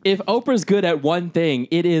 if Oprah's good at one thing,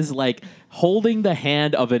 it is like holding the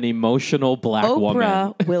hand of an emotional black woman.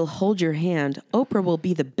 Oprah will hold your hand. Oprah will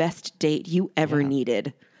be the best date you ever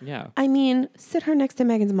needed. Yeah. I mean, sit her next to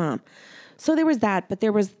Megan's mom. So there was that, but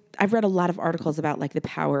I've read a lot of articles about like the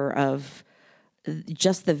power of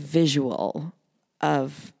just the visual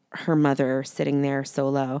of her mother sitting there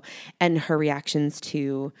solo and her reactions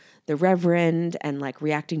to the Reverend and like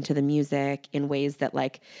reacting to the music in ways that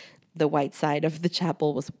like the white side of the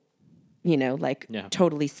chapel was,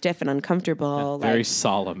 totally stiff and uncomfortable. Very like,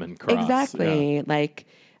 solemn and cross. exactly. Yeah. Like,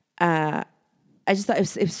 I just thought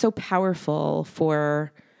it was so powerful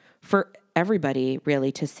for everybody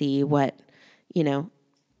really to see what,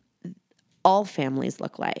 all families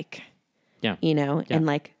look like. Yeah. And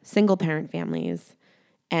like single parent families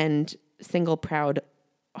and single, proud,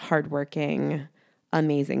 hardworking,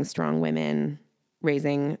 amazing, strong women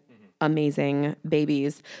raising amazing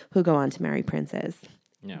babies who go on to marry princes.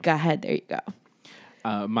 Yeah. Go ahead. There you go.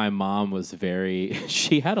 My mom was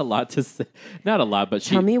she had a lot to say. Not a lot, but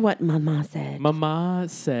Tell me what Mama said. Mama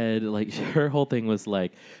said, like, her whole thing was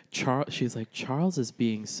like, she's like, Charles is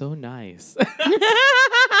being so nice.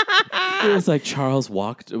 It was like Charles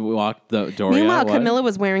walked the door. Meanwhile, Camilla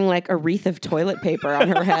was wearing like a wreath of toilet paper on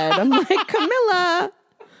her head. I'm like, Camilla,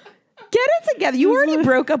 get it together. You already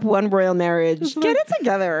broke up one royal marriage. Get it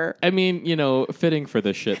together. I mean, fitting for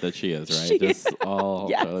the shit that she is, right? Just all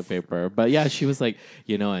Yes. toilet paper. But yeah, she was like,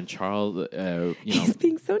 and Charles, He's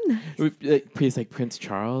being so nice. He's like Prince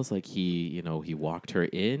Charles, like he walked her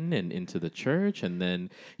in and into the church, and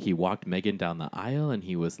then he walked Meghan down the aisle, and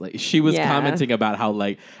he was like, she was commenting about how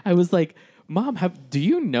like, I was like, Mom, do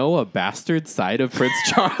you know a bastard side of Prince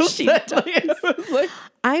Charles? She does.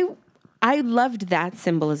 I loved that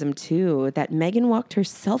symbolism too, that Meghan walked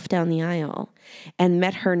herself down the aisle and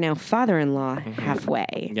met her now father-in-law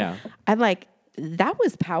halfway. Yeah. I'm like, that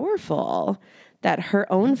was powerful that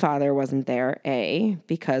her own father wasn't there,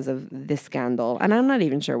 because of this scandal. And I'm not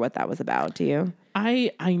even sure what that was about. Do you?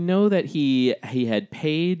 I know that he had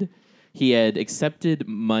accepted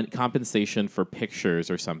compensation for pictures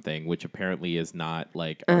or something, which apparently is not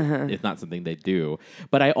like it's not something they do.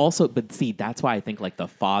 But see, that's why I think like the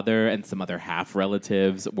father and some other half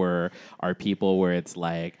relatives are people where it's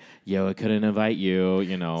like, yo, I couldn't invite you,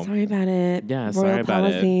 Sorry about it. Yeah, Royal sorry about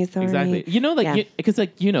policy, it. Sorry. Exactly. Because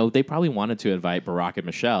they probably wanted to invite Barack and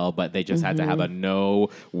Michelle, but they just had to have a no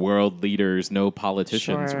world leaders, no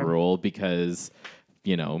politicians rule because.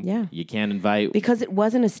 You can't invite. Because it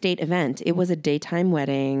wasn't a state event. It was a daytime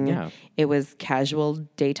wedding. Yeah. It was casual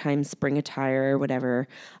daytime spring attire, whatever.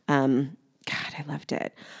 God, I loved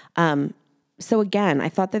it. So again, I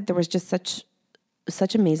thought that there was just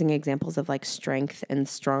such amazing examples of like strength and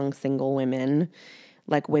strong single women,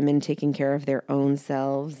 like women taking care of their own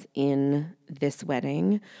selves in this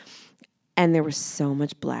wedding. And there was so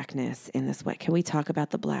much blackness in this wedding. Can we talk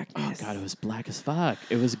about the blackness? Oh, God, it was black as fuck.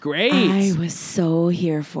 It was great. I was so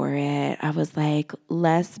here for it. I was like,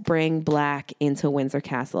 let's bring black into Windsor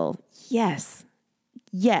Castle. Yes.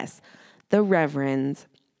 Yes. The Reverends.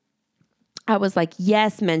 I was like,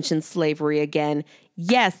 yes, mention slavery again.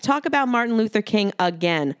 Yes, talk about Martin Luther King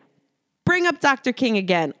again. Bring up Dr. King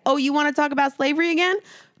again. Oh, you want to talk about slavery again?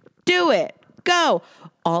 Do it. Go.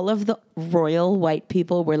 All of the royal white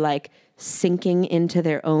people were like, sinking into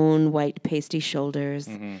their own white pasty shoulders.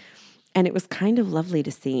 Mm-hmm. And it was kind of lovely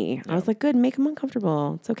to see. Yeah. I was like, good, make them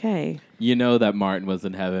uncomfortable. It's okay. You know that Martin was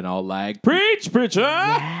in heaven all like, preach, preacher!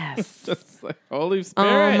 Yes. Just like, Holy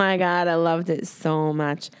Spirit. Oh my God, I loved it so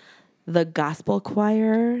much. The gospel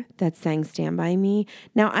choir that sang Stand By Me.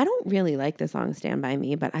 Now, I don't really like the song Stand By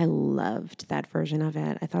Me, but I loved that version of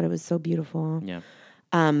it. I thought it was so beautiful. Yeah.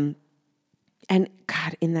 And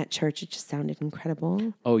God, in that church, it just sounded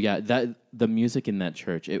incredible. Oh yeah, the music in that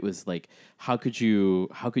church, it was like, how could you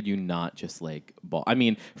not just like ball? I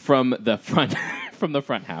mean, from the front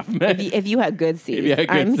half. If you had good seats,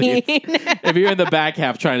 seats. If you're in the back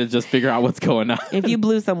half trying to just figure out what's going on. If you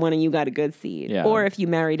blew someone and you got a good seat, yeah. Or if you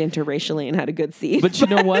married interracially and had a good seat. But you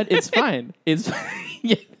know what? It's fine. It's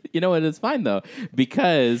yeah. You know what? It's fine though,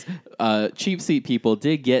 because cheap seat people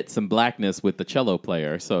did get some blackness with the cello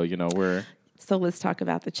player. So we're. So let's talk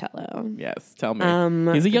about the cello. Yes, tell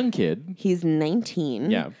me. He's a young kid. He's 19.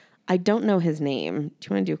 Yeah. I don't know his name. Do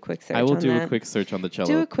you want to do a quick search on that? I will do a quick search on the cello.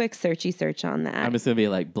 Do a quick search on that. I'm just going to be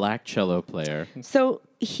like, black cello player. So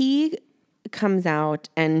he comes out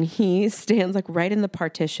and he stands like right in the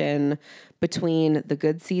partition between the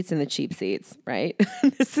good seats and the cheap seats, right?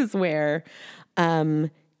 This is where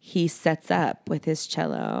he sets up with his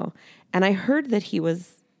cello. And I heard that he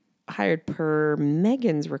was hired per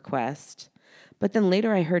Meghan's request, But then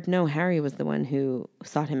later I heard, no, Harry was the one who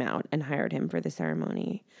sought him out and hired him for the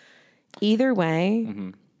ceremony. Either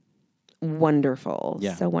way, wonderful.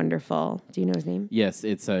 Yeah. So wonderful. Do you know his name? Yes,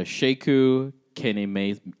 it's Sheku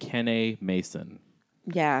Kene Mason.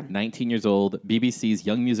 Yeah. 19 years old, BBC's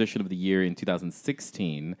Young Musician of the Year in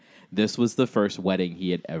 2016. This was the first wedding he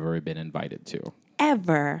had ever been invited to.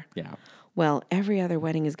 Ever. Yeah. Well, every other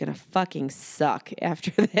wedding is going to fucking suck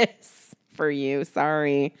after this for you.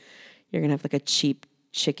 Sorry. You're going to have like a cheap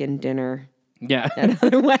chicken dinner Yeah. at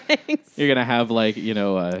other weddings. You're going to have like, You're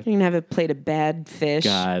going to have a plate of bad fish.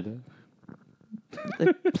 God.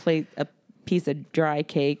 A piece of dry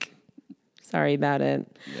cake. Sorry about it.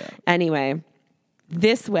 Yeah. Anyway,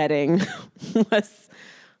 this wedding was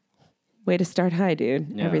way to start high, dude.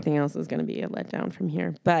 Yeah. Everything else is going to be a letdown from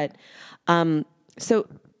here. But so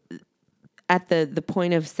at the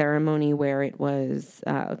point of ceremony where it was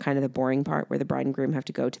kind of the boring part where the bride and groom have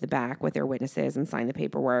to go to the back with their witnesses and sign the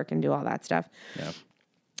paperwork and do all that stuff. Yeah.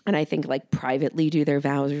 And I think like privately do their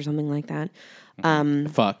vows or something like that.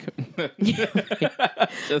 Fuck.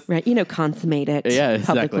 Right. Consummate it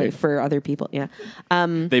publicly for other people. Yeah.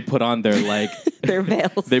 They put on their like their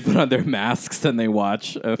veils. They put on their masks and they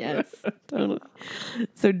watch. Yes, totally.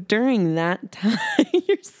 So during that time,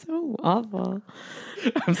 you're so awful.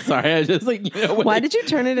 I'm sorry. I just like, why did you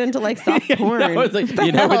turn it into like soft porn? I was like,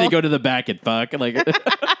 when they go to the back and fuck, like,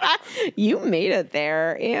 you made it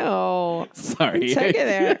there. Ew. Sorry. You took it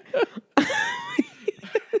there.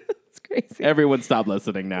 It's crazy. Everyone stop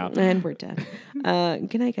listening now. And we're done.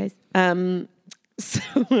 Good night, guys.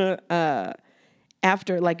 So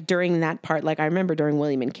after, like, during that part, like, I remember during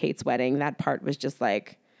William and Kate's wedding, that part was just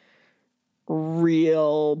like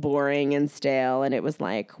real boring and stale. And it was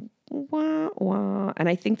like, wah, wah. And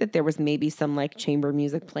I think that there was maybe some like chamber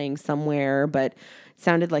music playing somewhere, but it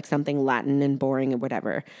sounded like something Latin and boring and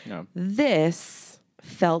whatever. No. This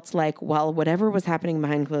felt like, while whatever was happening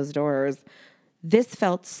behind closed doors, this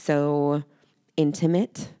felt so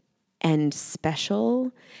intimate and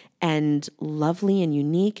special and lovely and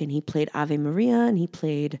unique. And he played Ave Maria and he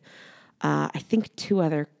played, I think, 2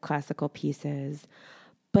 other classical pieces.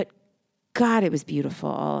 But God, it was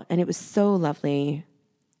beautiful and it was so lovely.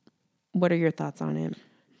 What are your thoughts on it?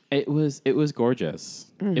 It was gorgeous.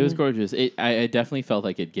 Mm-hmm. It was gorgeous. I definitely felt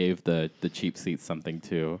like it gave the cheap seats something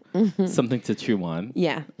to chew on.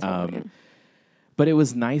 Yeah. Totally. But it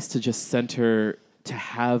was nice to just to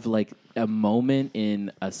have like a moment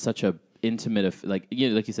in such a intimate, like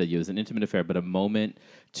you said, it was an intimate affair, but a moment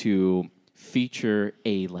to feature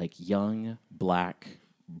a like young Black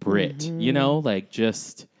Brit, like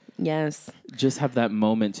just. Yes. Just have that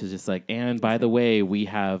moment to just like, and by the way, we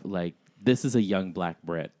have like, this is a young Black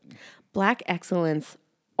Brit. Black excellence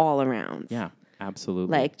all around. Yeah,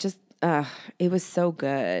 absolutely. Like just, it was so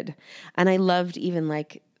good. And I loved even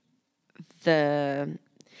like the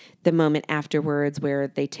moment afterwards where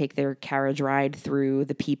they take their carriage ride through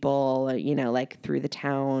the people, like through the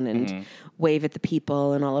town and wave at the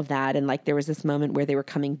people and all of that. And like there was this moment where they were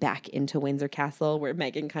coming back into Windsor Castle where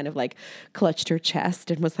Meghan kind of like clutched her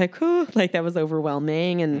chest and was like, oh, like that was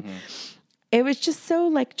overwhelming. And it was just so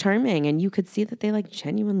like charming. And you could see that they like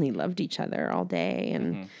genuinely loved each other all day.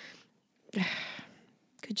 And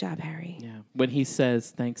good job, Harry. Yeah. When he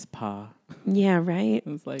says, thanks, Pa. Yeah, right?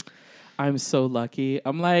 It's like, I'm so lucky.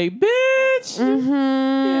 I'm like, bitch.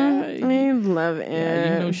 Yeah, I love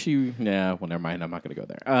it. Yeah, well, never mind. I'm not going to go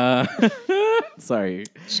there. Sorry.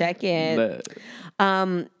 Check it.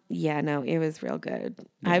 Yeah, no, it was real good.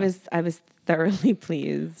 Yeah. I was thoroughly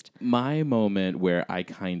pleased. My moment where I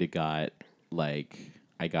kind of got like,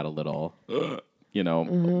 I got a little,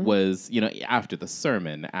 was, after the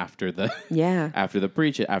sermon, after the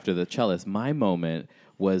preach, after the cellist, my moment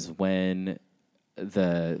was when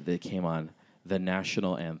they came on the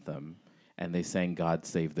national anthem and they sang God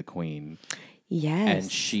Save the Queen. Yes.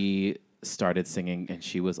 And she started singing and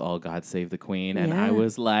she was all God Save the Queen. And I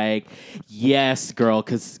was like, yes, girl,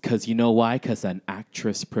 because you know why? Because an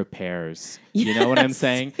actress prepares. Yes. You know what I'm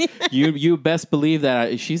saying? You best believe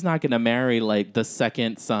that she's not going to marry like the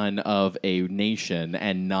second son of a nation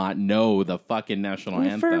and not know the fucking national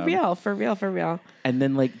anthem. For real. And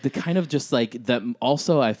then like the kind of just like that.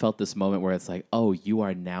 Also, I felt this moment where it's like, oh, you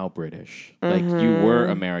are now British. Like you were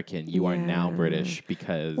American. You are now British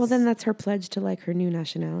because. Well, then that's her pledge to like her new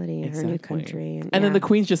nationality and her new country. And then the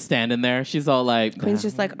Queen's just standing there. She's all like, Queen's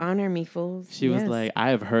just like, honor me, fools. She was like, I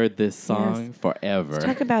have heard this song forever. Let's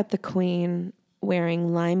talk about the Queen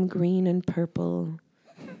wearing lime green and purple.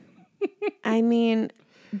 I mean,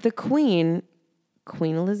 the Queen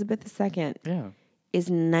Elizabeth II. Yeah. Is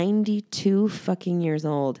 92 fucking years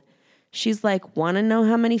old. She's like, want to know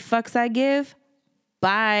how many fucks I give?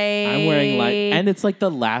 Bye. I'm wearing and it's like the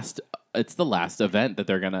last event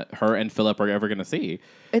that her and Philip are ever gonna see.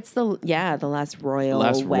 It's the last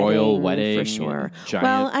royal wedding for sure. giant.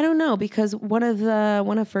 Well, I don't know because one of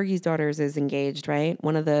Fergie's daughters is engaged, right?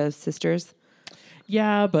 One of the sisters.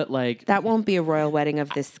 Yeah, but like that won't be a royal wedding of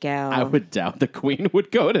this scale. I would doubt the Queen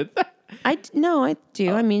would go to that. I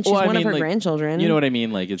do. I mean, she's one of her grandchildren. You know what I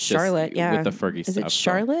mean? Like it's Charlotte, just with the Fergie stuff. Is it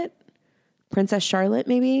Charlotte? Princess Charlotte,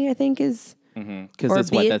 maybe I think is. Because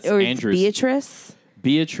that's Andrew's. Beatrice.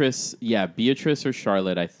 Beatrice or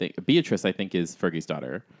Charlotte. I think Beatrice. I think is Fergie's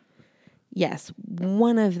daughter. Yes,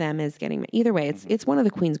 one of them is getting. Either way, it's one of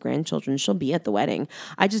the Queen's grandchildren. She'll be at the wedding.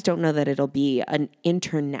 I just don't know that it'll be an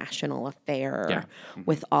international affair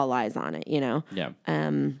with all eyes on it. You know. Yeah.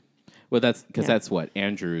 Well, that's because that's what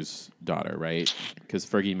Andrew's daughter, right? Because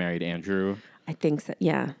Fergie married Andrew. I think so.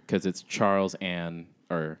 Yeah. Because it's Charles and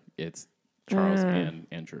Andrew.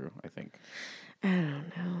 I think. I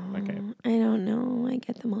don't know. Okay. I don't know. I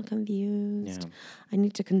get them all confused. Yeah. I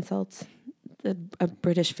need to consult a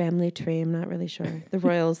British family tree. I'm not really sure. The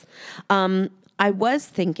royals. I was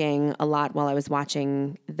thinking a lot while I was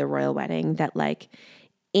watching the royal wedding that like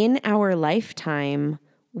in our lifetime,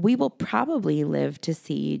 we will probably live to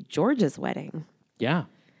see George's wedding. Yeah.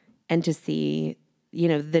 And to see,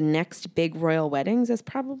 the next big royal weddings is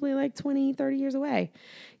probably like 20, 30 years away,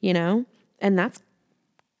 And that's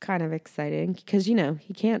kind of exciting because,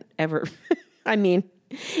 he can't ever, I mean,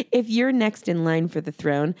 if you're next in line for the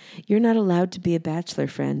throne, you're not allowed to be a bachelor,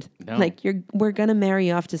 friend. No. Like we're going to marry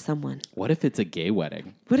you off to someone. What if it's a gay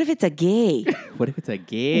wedding? What if it's a gay? What if it's a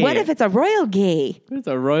gay? What if it's a royal gay? It's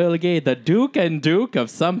a royal gay. The Duke and Duke of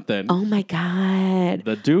something. Oh my God.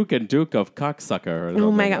 The Duke and Duke of cocksucker.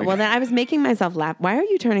 Oh my God. Well, then I was making myself laugh. Why are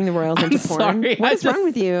you turning the royals into porn? Sorry, What is wrong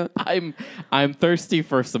with you? I'm thirsty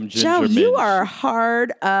for some ginger Joe, minge. you are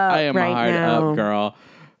hard up I am right hard now. up, girl.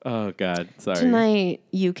 Oh God, sorry. Tonight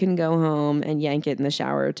you can go home and yank it in the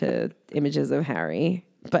shower to images of Harry,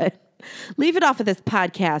 but leave it off of this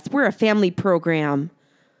podcast. We're a family program.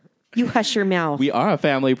 You hush your mouth. We are a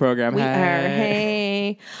family program. We are.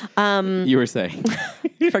 Hey. You were saying.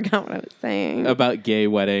 Forgot what I was saying. About gay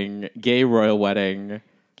royal wedding,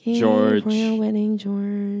 Gay George. royal wedding,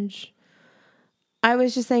 George. I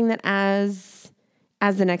was just saying that as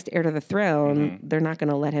the next heir to the throne, they're not going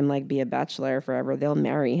to let him like be a bachelor forever. They'll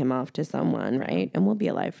marry him off to someone, right? And we'll be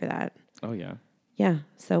alive for that. Oh yeah. Yeah.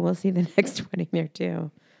 So we'll see the next wedding there too.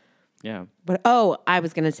 Yeah. But I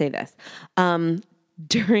was going to say this.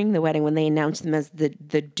 During the wedding, when they announced them as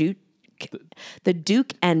the Duke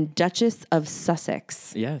and Duchess of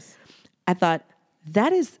Sussex. Yes. I thought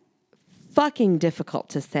that is fucking difficult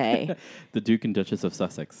to say. The Duke and Duchess of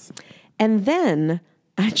Sussex. And then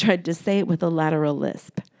I tried to say it with a lateral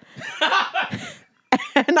lisp.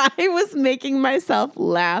 And I was making myself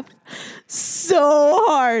laugh so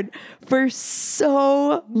hard for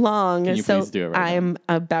so long. Can you please do it right now? I am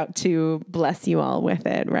about to bless you all with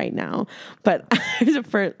it right now. But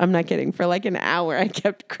I'm not kidding. For like an hour, I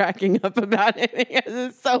kept cracking up about it because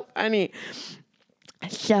it's so funny.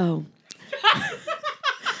 So...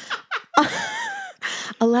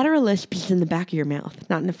 A lateral lisp is in the back of your mouth,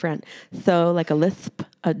 not in the front. So like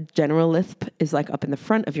a general lisp is like up in the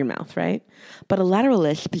front of your mouth, right? But a lateral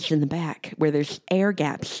lisp is in the back where there's air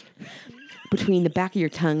gaps between the back of your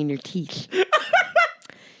tongue and your teeth.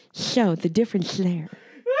 So the difference there.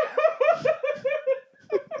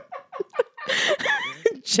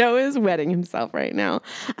 Joe is wetting himself right now.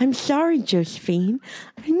 I'm sorry, Josephine.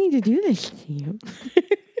 I didn't mean to do this to you.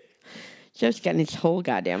 Joe's getting his whole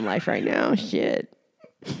goddamn life right now. Shit.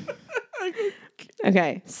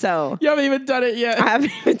 Okay, so You haven't even done it yet. I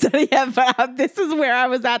haven't even done it yet, but this is where I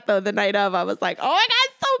was at though the night of. I was like, oh my God,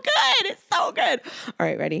 it's so good. It's so good. All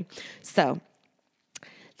right, ready? So,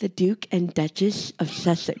 the Duke and Duchess of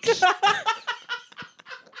Sussex.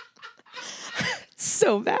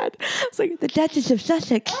 So bad. It's like, the Duchess of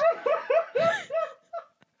Sussex.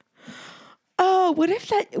 Oh, what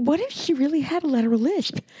if she really had a lateral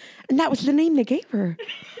lisp? And that was the name they gave her.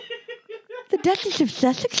 The Duchess of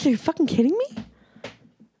Sussex? Are you fucking kidding me?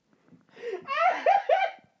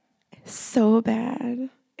 So bad.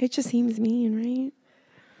 It just seems mean, right?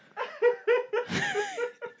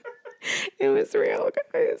 It was real,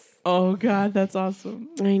 guys. Oh God, that's awesome.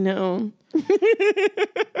 I know.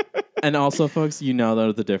 And also, folks, you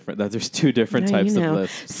know that there's two different types of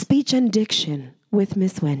lisps. Speech and diction with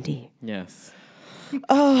Miss Wendy. Yes.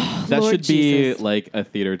 Oh, That Lord should be Jesus. like a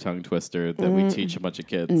theater tongue twister that we teach a bunch of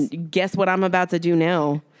kids. Guess what I'm about to do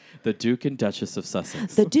now? The Duke and Duchess of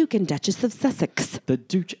Sussex. The Duke and Duchess of Sussex. The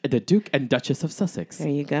Duke and Duchess of Sussex. There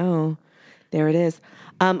you go. There it is.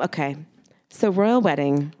 Okay. So royal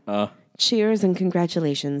wedding. Uh, Cheers and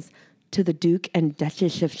congratulations to the Duke and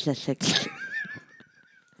Duchess of Sussex.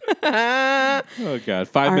 oh God,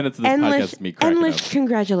 5 minutes of this podcast is me cracking up. Endless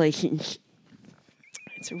congratulations.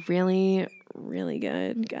 It's really, really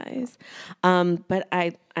good, guys. But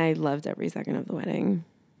I loved every second of the wedding,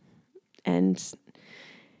 and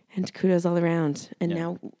kudos all around.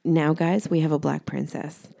 And now, guys, we have a black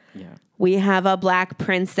princess. Yeah, we have a black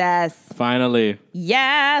princess. finally.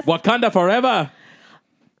 Yes, Wakanda forever.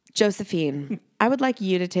 Josephine, I would like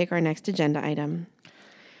you to take our next agenda item.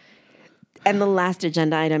 And the last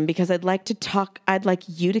agenda item, because I'd like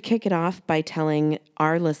you to kick it off by telling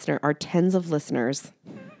our tens of listeners,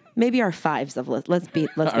 maybe our fives of let's be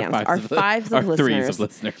honest, our fives of listeners,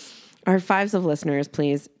 our fives of listeners,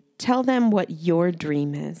 please tell them what your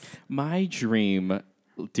dream is. My dream,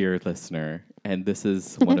 dear listener, and this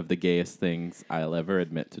is one of the gayest things I'll ever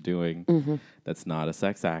admit to doing. That's not a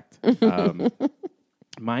sex act.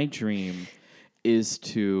 My dream is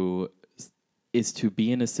to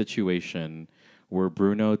be in a situation where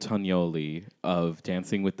Bruno Tonioli of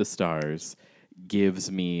Dancing with the Stars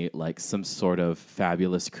gives me like some sort of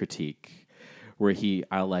fabulous critique where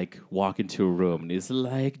I like walk into a room and he's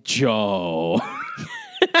like, Joe.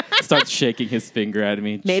 Starts shaking his finger at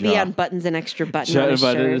me. Maybe Joe. unbuttons an extra button on his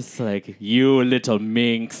shirt. It's like, you little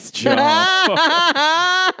minx, Joe.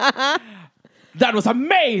 That was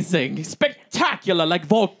amazing, spectacular, like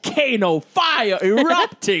volcano fire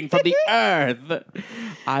erupting from the earth.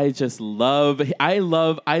 I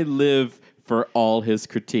live for all his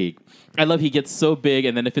critique. I love he gets so big,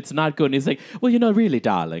 and then if it's not good, and he's like, well, really,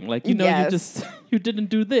 darling, like, yes. you didn't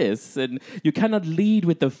do this, and you cannot lead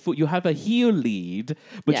with the foot. You have a heel lead,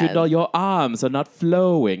 but yes. your arms are not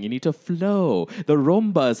flowing. You need to flow. The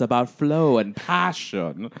rumba is about flow and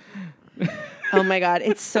passion. Oh my God,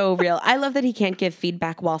 it's so real. I love that he can't give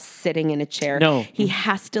feedback while sitting in a chair. No. He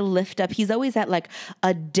has to lift up. He's always at like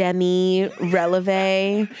a demi-releve,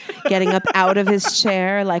 getting up out of his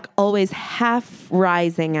chair, like always half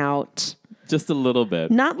rising out. Just a little bit.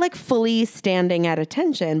 Not like fully standing at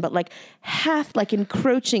attention, but like half like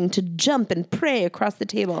encroaching to jump and pray across the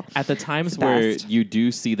table. At the times where you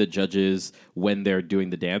do see the judges when they're doing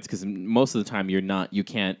the dance, because most of the time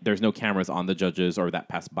there's no cameras on the judges or that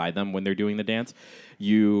pass by them when they're doing the dance.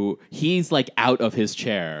 He's like out of his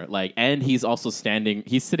chair, like, and he's also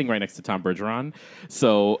he's sitting right next to Tom Bergeron.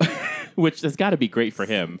 So, which has got to be great for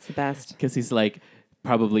him. It's the best. Because he's like,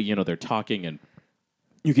 probably, they're talking and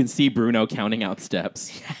you can see Bruno counting out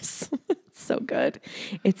steps. Yes. It's so good.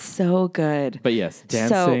 It's so good. But yes,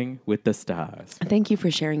 Dancing with the Stars. Thank you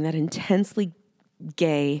for sharing that intensely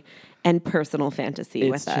gay and personal fantasy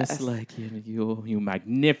with us. It's just like you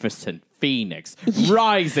magnificent phoenix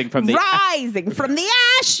rising from the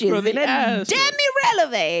ashes in a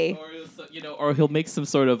demi-releve. Or he'll make some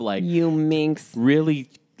sort of like you minx really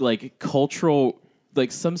like cultural,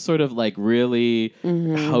 like some sort of like really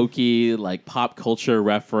hokey like pop culture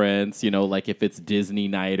reference, like if it's Disney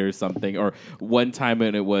night or something. Or one time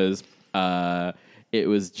when it was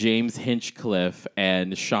James Hinchcliffe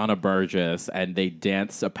and Shauna Burgess, and they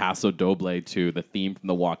danced a Paso Doble to the theme from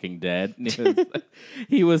The Walking Dead.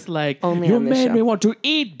 He was like, only "Your on this men show. may want to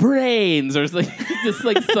eat brains," or like just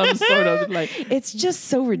like some sort of like. It's just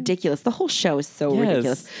so ridiculous. The whole show is so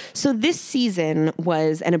ridiculous. So this season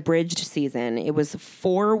was an abridged season. It was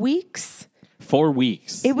 4 weeks. 4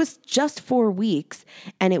 weeks. It was just 4 weeks,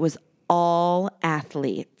 and it was all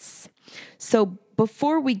athletes. So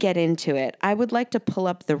before we get into it, I would like to pull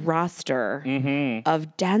up the roster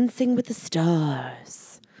of Dancing with the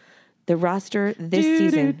Stars. The roster this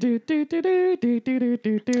season.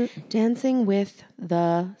 Dancing with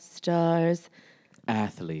the Stars.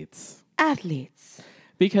 Athletes.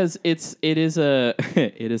 Because it is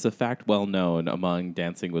a fact well known among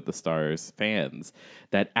Dancing with the Stars fans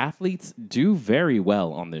that athletes do very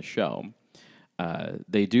well on this show.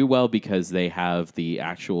 They do well because they have the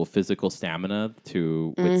actual physical stamina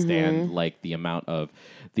to withstand like the amount of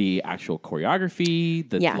the actual choreography,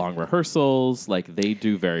 the long rehearsals. Like they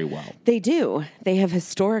do very well. They do. They have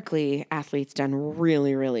historically, athletes done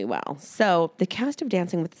really, really well. So the cast of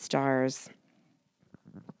Dancing with the Stars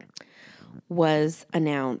was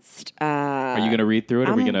announced. Are you going to read through it?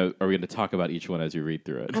 Or are we gonna talk about each one as you read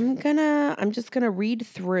through it? I'm just gonna read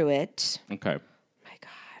through it. Okay.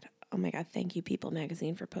 Oh my God, thank you, People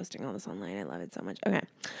Magazine, for posting all this online. I love it so much. Okay.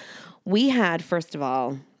 We had, first of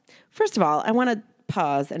all, I want to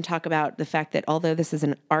pause and talk about the fact that although this is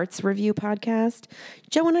an arts review podcast,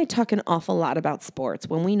 Joe and I talk an awful lot about sports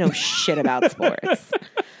when we know shit about sports.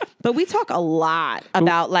 But we talk a lot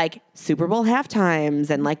about like Super Bowl halftimes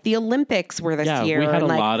and like the Olympics were this year. We had and, a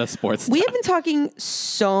like, lot of sports We stuff. have been talking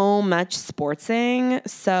so much sportsing.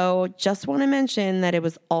 So just want to mention that it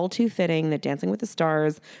was all too fitting that Dancing with the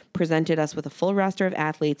Stars presented us with a full roster of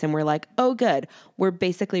athletes. And we're like, oh, good. We're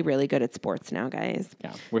basically really good at sports now, guys.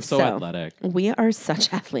 Yeah, we're so athletic. We are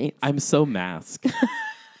such athletes. I'm so masked.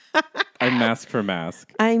 I'm masked for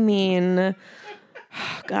mask. I mean,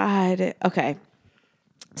 God. Okay.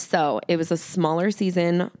 So it was a smaller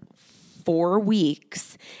season, 4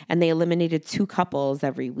 weeks, and they eliminated 2 couples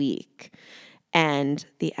every week. And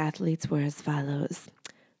the athletes were as follows.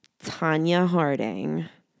 Tanya Harding.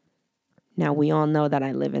 Now, we all know that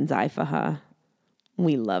I live in Zyfaha.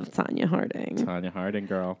 We love Tanya Harding. Tanya Harding,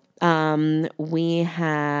 girl. We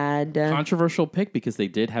had... Controversial pick because they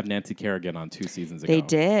did have Nancy Kerrigan on 2 seasons ago. They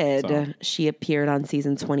did. So. She appeared on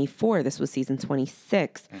season 24. This was season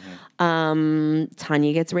 26.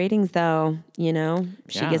 Tanya gets ratings, though. You know,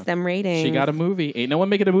 she gets them ratings. She got a movie. Ain't no one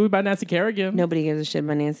making a movie by Nancy Kerrigan. Nobody gives a shit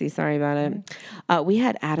about Nancy. Sorry about it. We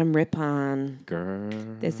had Adam Rippon. Girl.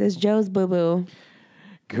 This is Joe's boo-boo.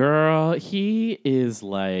 Girl, he is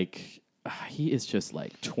just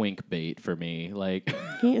like twink bait for me. Like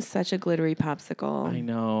He is such a glittery popsicle. I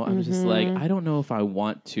know. I'm just like, I don't know if I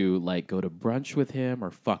want to like go to brunch with him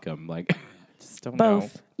or fuck him. Like, I just don't know.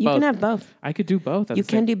 Both. You can have both. I could do both. You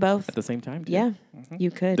can do both. At the same time, too. Yeah,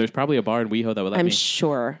 you could. There's probably a bar in WeHo that would let I'm me.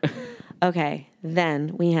 sure. Okay,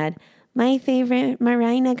 then we had my favorite,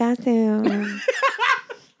 Mariah Nagasu.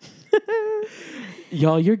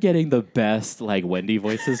 Y'all, you're getting the best like Wendy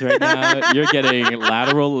voices right now. You're getting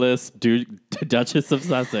lateral lisp, Duchess of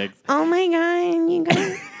Sussex. Oh my God, you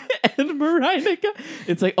guys. And Mariah,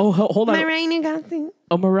 it's like, oh, hold on. Mariah Nagasu.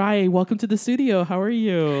 Oh, Mariah, welcome to the studio. How are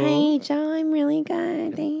you? Hey, Joe, I'm really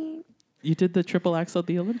good. Thanks. You did the triple axel at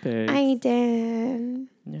the Olympics. I did.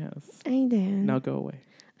 Yes. I did. Now go away.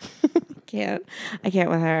 I can't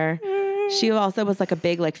with her. She also was like a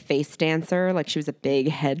big like face dancer. Like she was a big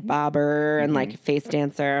head bobber and like face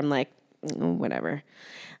dancer. I'm like, whatever.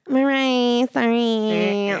 Mariah,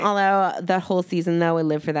 sorry. Although the whole season though, I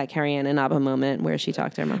lived for that Carrie Ann Inaba moment where she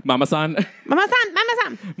talked to her mom. Mama-san. Mama-san,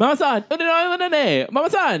 Mama-san. Mama-san.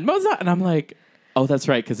 Mama-san. Mama-san. And I'm like, oh, that's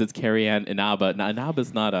right, because it's Carrie Ann Inaba. Now,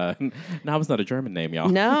 Inaba's not a German name, y'all.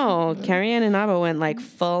 No, Carrie Ann Inaba went like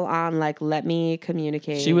full on, like, let me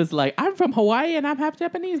communicate. She was like, I'm from Hawaii and I'm half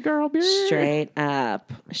Japanese, girl. Straight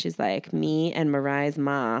up. She's like, me and Mariah's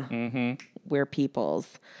ma, we're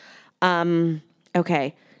peoples.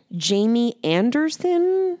 Okay. Jamie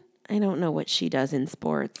Anderson. I don't know what she does in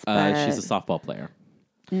sports. But She's a softball player.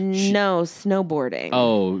 No, snowboarding.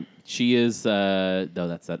 Oh, she is. No,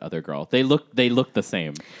 that's that other girl. They look the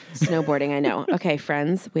same. Snowboarding, I know. Okay,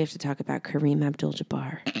 friends, we have to talk about Kareem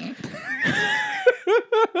Abdul-Jabbar.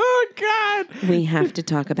 Oh, God. We have to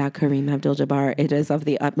talk about Kareem Abdul-Jabbar. It is of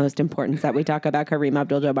the utmost importance that we talk about Kareem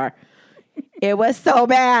Abdul-Jabbar. It was so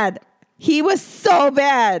bad. He was so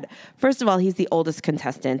bad. First of all, he's the oldest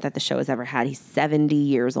contestant that the show has ever had. He's 70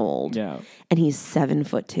 years old. Yeah. And he's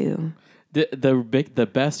 7'2". The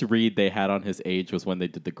best read they had on his age was when they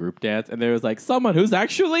did the group dance, and there was like someone who's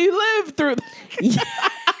actually lived through. Yes.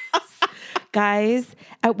 Guys,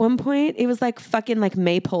 at one point it was like fucking like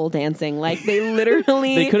maypole dancing. Like they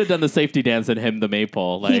literally They could have done the safety dance and him the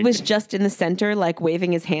maypole. Like he was just in the center, like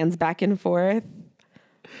waving his hands back and forth.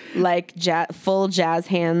 Like full jazz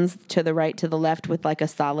hands to the right, to the left with like a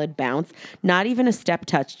solid bounce. Not even a step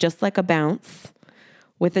touch, just like a bounce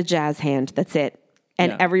with a jazz hand. That's it.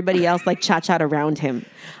 And everybody else like cha-cha'd around him.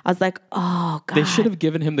 I was like, oh, God. They should have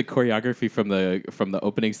given him the choreography from the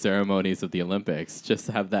opening ceremonies of the Olympics. Just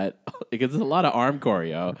to have that, because there's a lot of arm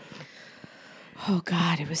choreo. Oh,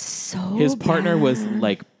 God, it was so His partner bad. was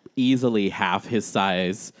like easily half his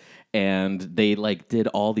size. And they like did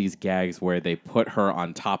all these gags where they put her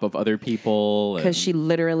on top of other people. Because she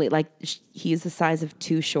literally, like, he's the size of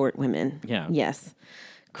 2 short women. Yeah. Yes.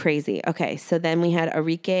 Crazy. Okay, so then we had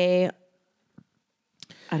Arike.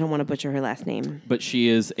 I don't want to butcher her last name. But she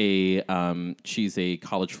is she's a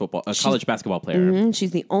college basketball player. Mm-hmm.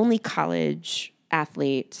 She's the only college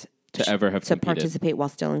athlete to ever have competed. Participate while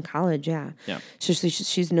still in college. Yeah. So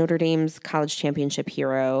she's Notre Dame's college championship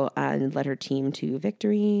hero and led her team to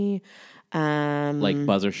victory. Like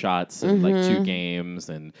buzzer shots in like 2 games,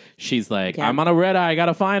 and she's like, I'm on a red eye, I got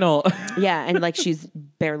a final. Yeah, and like she's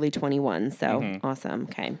barely 21, so awesome.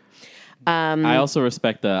 Okay. I also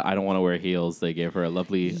respect the I don't want to wear heels. They gave her a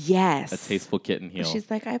lovely, a tasteful kitten heel.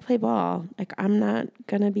 She's like, I play ball. Like, I'm not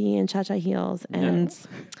gonna be in cha-cha heels, and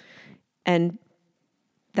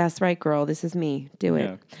that's right, girl. This is me. Do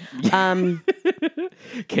it. Yeah.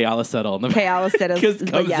 Kayala Settle. Kayala Settle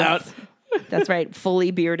comes out. That's right.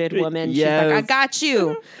 Fully bearded woman. Yes. She's like, I got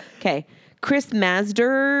you. Okay. Chris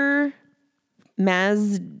Mazder.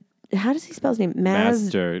 How does he spell his name?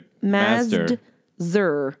 Master. Mazdzer.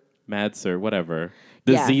 Whatever.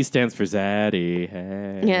 The Yeah. Z stands for Zaddy.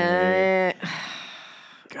 Hey. Yeah.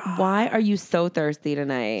 Why are you so thirsty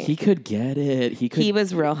tonight? He could get it. He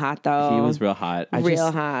was real hot, though. He was real hot.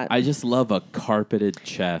 Hot. I just love a carpeted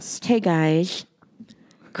chest. Hey, guys.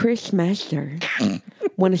 Chris Master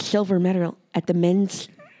won a silver medal at the men's...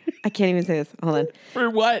 I can't even say this. Hold on. For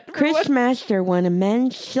what? Chris Master won a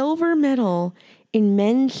men's silver medal in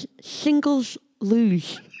men's singles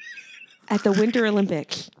luge at the Winter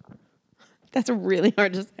Olympics. That's really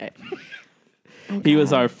hard to say. Oh, he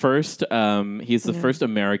was our first. He's the first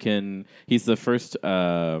American. He's the first.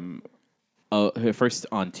 First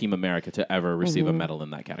on Team America to ever receive a medal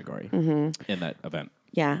in that category in that event.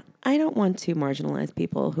 Yeah, I don't want to marginalize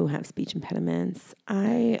people who have speech impediments.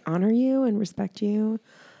 I honor you and respect you.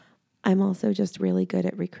 I'm also just really good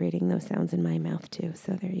at recreating those sounds in my mouth too.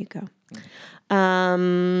 So there you go.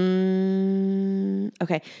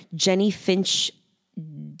 Okay, Jenny Finch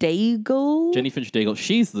Daigle.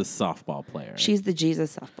 She's the softball player. She's the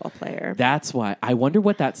Jesus softball player. That's why. I wonder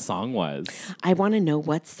what that song was. I want to know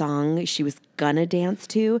what song she was gonna dance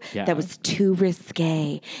to that was too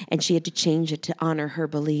risque, and she had to change it to honor her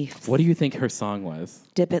beliefs. What do you think her song was?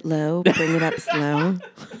 Dip it low, bring it up slow.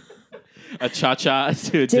 A cha-cha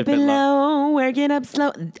to Dip it low, work it up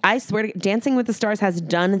slow. I swear to Dancing with the Stars has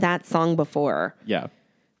done that song before. Yeah.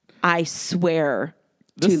 I swear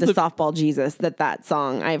to the softball Jesus that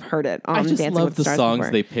song, I've heard it on Dancing with the Stars. I just love the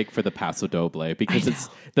songs they pick for the Paso Doble because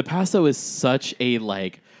the Paso is such a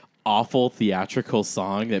awful theatrical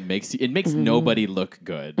song that makes nobody look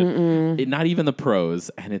good. Not even the pros,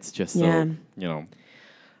 and it's just so,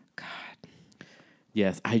 God.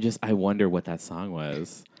 Yes, I wonder what that song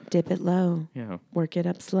was. Dip it low. Yeah. Work it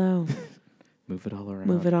up slow. Move it all around.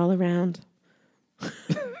 Move it all around.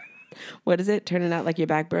 What is it? Turn it out like your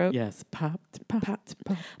back broke? Yes. Pop, pop, pop,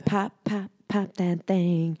 pop, pop, pop, pop that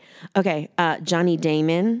thing. Okay. Johnny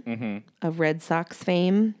Damon of Red Sox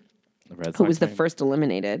fame, who was the first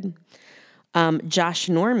eliminated. Josh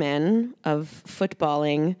Norman of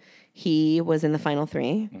footballing, he was in the final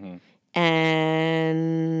three.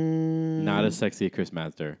 And not as sexy as Chris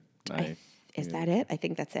Mazder. Is that it? I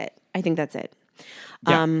think that's it. Yeah, that's it.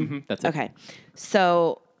 Okay.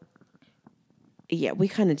 So, yeah, we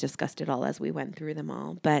kind of discussed it all as we went through them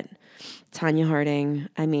all. But Tanya Harding,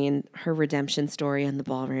 her redemption story in the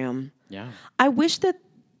ballroom. Yeah. I wish that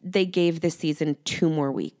they gave this season 2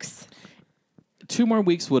 more weeks. 2 more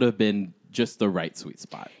weeks would have been just the right sweet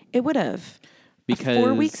spot. It would have. Because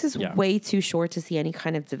 4 weeks is way too short to see any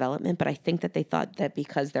kind of development, but I think that they thought that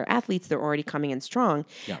because they're athletes, they're already coming in strong.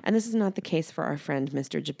 Yeah. And this is not the case for our friend,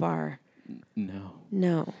 Mr. Jabbar. No,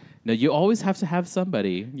 you always have to have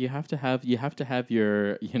somebody. You have to have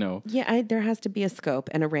your, Yeah, there has to be a scope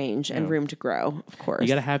and a range and room to grow, of course. You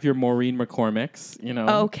got to have your Maureen McCormicks,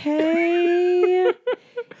 Okay.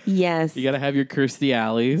 Yes. You got to have your Kirstie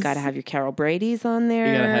Alleys. Got to have your Carol Brady's on there.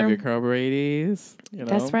 You got to have your Carol Brady's.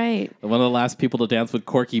 That's right. One of the last people to dance with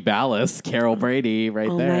Corky Ballas, Carol Brady, there.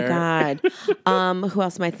 Oh my God. Who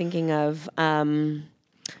else am I thinking of?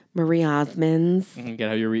 Marie Osmonds. Gotta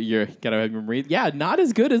have your Marie. Yeah, not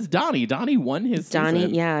as good as Donnie. Donnie won his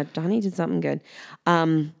season. Yeah, Donnie did something good.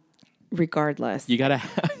 Regardless, you gotta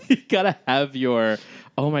have your.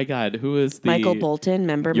 Oh my God, who is the Michael Bolton?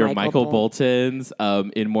 Remember your Michael Bolton's?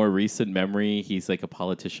 In more recent memory, he's like a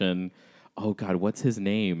politician. Oh God, what's his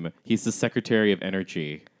name? He's the Secretary of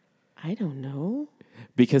Energy. I don't know.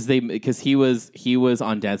 Because he was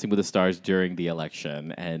on Dancing with the Stars during the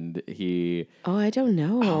election, and he. Oh, I don't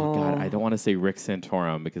know. Oh God, I don't want to say Rick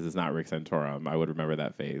Santorum because it's not Rick Santorum. I would remember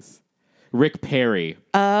that face. Rick Perry.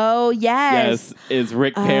 Oh yes. Yes, is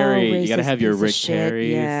Rick Perry. You gotta have your Rick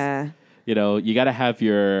Perrys. Yeah. You gotta have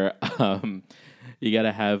your. You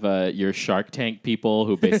gotta have your Shark Tank people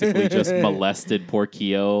who basically just molested poor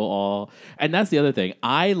Keo all, and that's the other thing.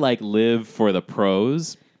 I live for the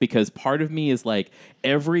pros. Because part of me is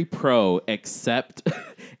every pro except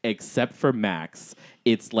for Max,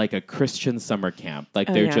 it's like a Christian summer camp.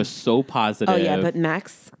 They're just so positive. Oh yeah, but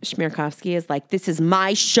Max Schmierkowski is this is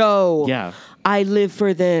my show. Yeah. I live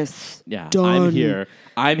for this. Yeah. Done.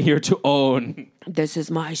 I'm here to own. This is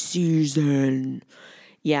my season.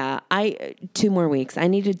 Yeah. 2 more weeks. I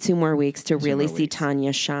needed 2 more weeks to really see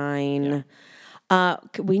Tanya shine. Yeah.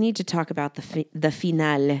 We need to talk about the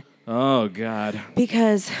finale. Oh, God.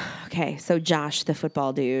 Because, okay, so Josh, the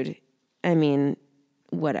football dude,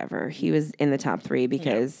 whatever. He was in the top 3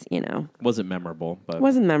 because, Wasn't memorable, but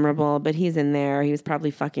wasn't memorable, but he's in there. He was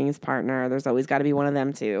probably fucking his partner. There's always got to be one of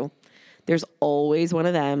them too. There's always one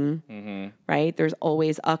of them, right? There's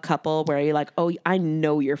always a couple where you're like, oh, I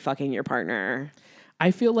know you're fucking your partner. I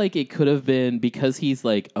feel like it could have been because he's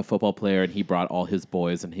like a football player and he brought all his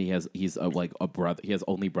boys and he's like a brother. He has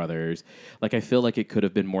only brothers. Like I feel like it could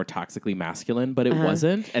have been more toxically masculine, but it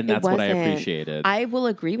wasn't, and that's what I appreciated. I will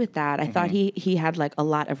agree with that. I thought he had like a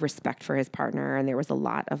lot of respect for his partner, and there was a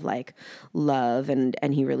lot of like love, and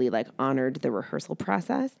he really like honored the rehearsal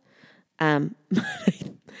process.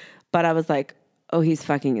 But I was like, oh, he's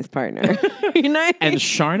fucking his partner. You know? And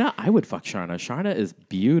Sharna, I would fuck Sharna. Sharna is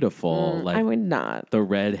beautiful. I would not. The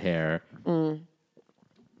red hair. I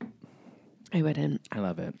wouldn't. I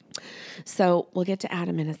love it. So we'll get to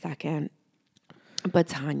Adam in a second. But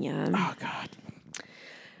Tanya. Oh, God.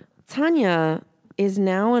 Tanya is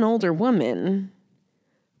now an older woman,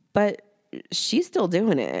 but she's still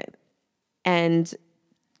doing it. And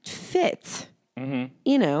fit.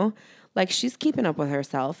 Like she's keeping up with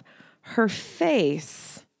herself. Her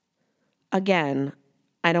face, again,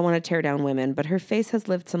 I don't want to tear down women, but her face has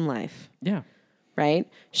lived some life. Yeah. Right?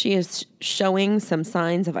 She is showing some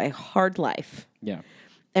signs of a hard life. Yeah.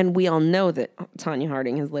 And we all know that Tanya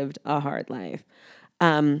Harding has lived a hard life.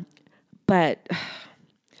 But,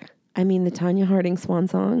 I mean, the Tanya Harding swan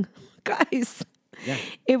song, guys,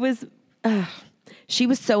 it was... she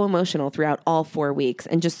was so emotional throughout all 4 weeks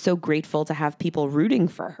and just so grateful to have people rooting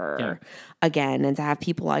for her again and to have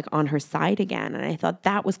people like on her side again. And I thought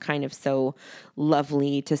that was kind of so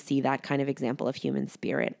lovely to see that kind of example of human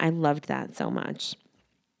spirit. I loved that so much.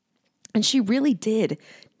 And she really did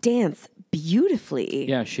dance beautifully.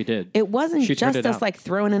 Yeah, she did. It wasn't just us like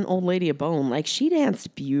throwing an old lady a bone. Like she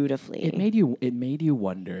danced beautifully. It made you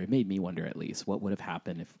wonder. It made me wonder at least what would have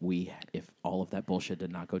happened if all of that bullshit did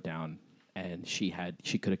not go down. And she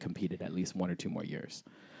could have competed at least 1 or 2 more years.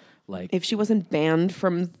 Like if she wasn't banned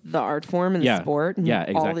from the art form and the sport and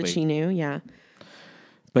all that she knew,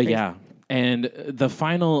 But and the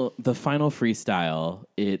final freestyle,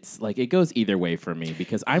 it's like it goes either way for me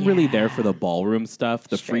because I'm really there for the ballroom stuff.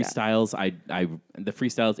 The freestyles, the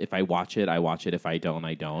freestyles, if I watch it, I watch it. If I don't,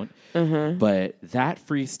 I don't. But that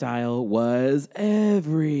freestyle was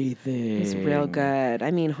everything. It's real good.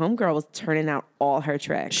 I mean, Homegirl was turning out all her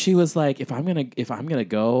tricks. She was like, if I'm gonna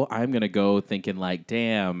go, I'm gonna go thinking like,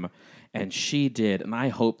 damn. And she did, and I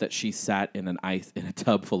hope that she sat in a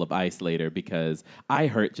tub full of ice later because I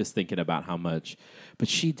hurt just thinking about how much. But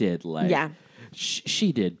she did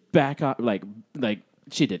she did back up like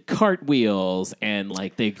she did cartwheels and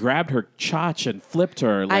like they grabbed her chotch and flipped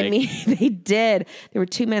her. Like, I mean, they did. There were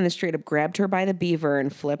 2 men that straight up grabbed her by the beaver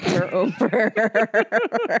and flipped her over.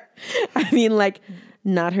 I mean, like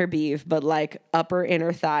not her beef, but like upper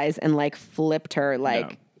inner thighs and like flipped her like.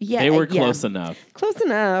 Yeah. Yeah, they were close enough. Close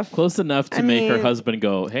enough to make her husband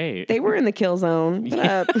go, hey. They were in the kill zone.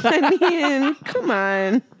 I mean, come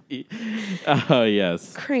on. Oh,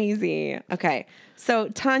 yes. Crazy. Okay. So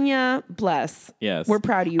Tanya, bless. Yes. We're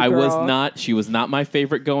proud of you, girl. She was not my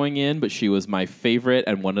favorite going in, but she was my favorite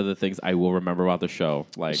and one of the things I will remember about the show.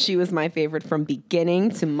 Like she was my favorite from beginning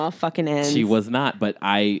to motherfucking end. She was not, but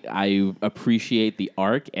I appreciate the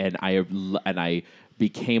arc and I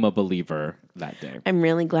became a believer that day. I'm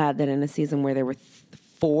really glad that in a season where there were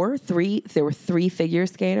there were 3 figure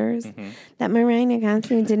skaters, that Mariah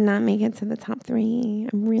Nagase did not make it to the top 3.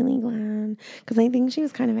 I'm really glad because I think she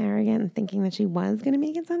was kind of arrogant and thinking that she was going to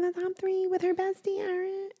make it to the top 3 with her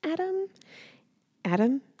bestie, Adam.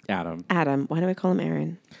 Why do I call him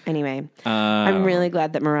Aaron? Anyway, I'm really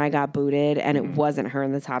glad that Mariah got booted and it wasn't her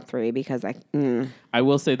in the top 3 because I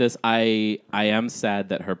will say this. I am sad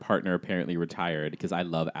that her partner apparently retired because I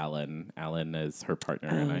love Alan. Alan is her partner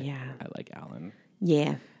and I like Alan.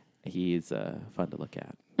 Yeah. He's fun to look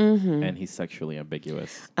at. And he's sexually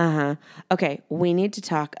ambiguous. Okay, we need to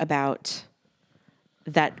talk about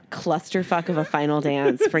that clusterfuck of a final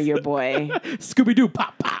dance for your boy. Scooby-Doo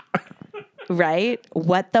pop pop. Right?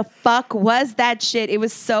 What the fuck was that shit? It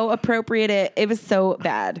was so appropriate. It was so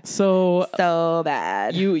bad. So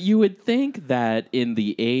bad. You would think that in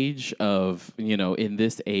the age of, in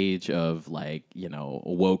this age of like,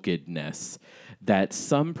 wokedness, that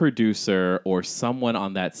some producer or someone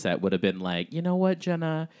on that set would have been like, you know what,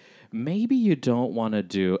 Jenna? Maybe you don't want to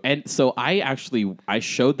do. And so I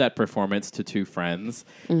showed that performance to 2 friends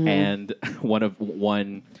and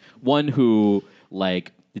one who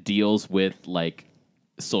like deals with like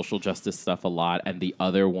social justice stuff a lot, and the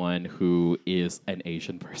other one who is an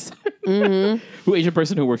Asian person, who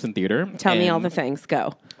works in theater. Tell me all the things.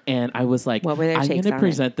 Go. And I was like, What were their I'm takes going to on it?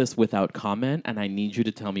 present this without comment, and I need you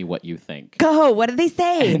to tell me what you think. Go. What did they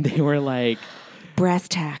say? And they were like, Brass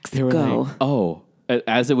tacks. they were Go. like, oh.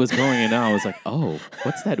 As it was going in, I was like, oh,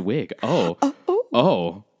 what's that wig? Oh,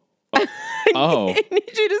 oh. I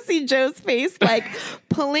need you to see Joe's face, like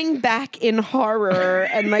pulling back in horror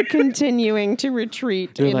and like continuing to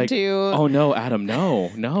retreat They're into. like, oh no, Adam, no.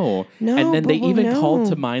 No, And then they but even no. called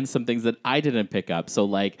to mind some things that I didn't pick up. So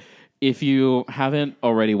like, if you haven't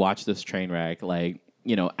already watched this train wreck, like,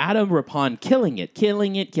 you know, Adam Rapon killing it.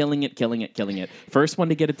 First one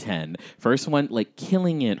to get a 10. First one, like,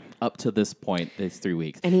 killing it up to this point, these 3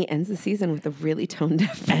 weeks. And he ends the season with a really tone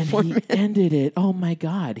deaf And performance. he ended it. Oh my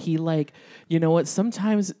God. He like, you know what?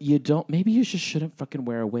 Sometimes you don't, maybe you just shouldn't fucking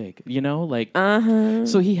wear a wig, you know? Like,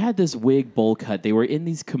 so he had this wig bowl cut. They were in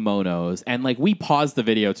these kimonos and like we paused the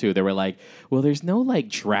video too. They were like, well, there's no like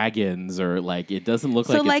dragons or like, it doesn't look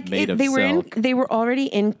like it's made of silk. They were already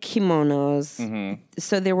in kimonos.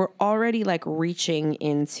 So they were already like reaching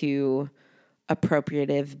into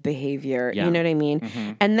appropriative behavior. Yeah. You know what I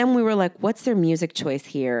mean? And then we were like, what's their music choice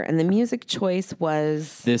here? And the music choice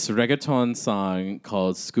was This reggaeton song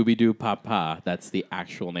called Scooby-Doo Papa. That's the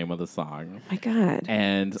actual name of the song. my God.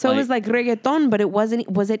 And So it was like reggaeton, but it wasn't,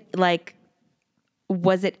 was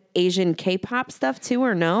it Asian K-pop stuff too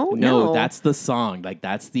or no? No, that's the song. Like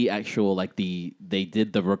that's the actual like they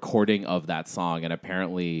did the recording of that song, and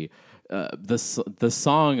apparently the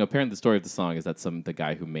song. Apparently, the story of the song is that the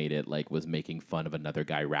guy who made it like was making fun of another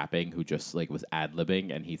guy rapping who just like was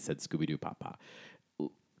ad-libbing, and he said Scooby Doo Papa.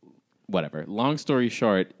 Whatever. Long story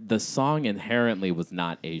short, the song inherently was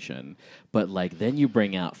not Asian, but like then you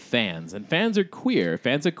bring out fans, and fans are queer.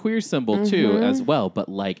 Fans are queer symbol too as well, but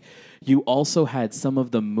like you also had some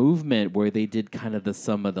of the movement where they did kind of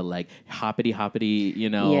some of the like hoppity, you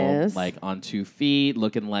know, Yes. like on 2 feet,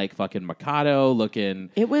 looking like fucking Mikado, looking.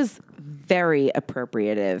 It was very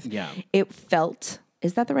appropriative. Yeah. It felt,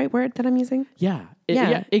 is that the right word that I'm using? Yeah. Yeah.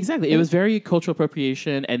 Yeah, exactly. It was very cultural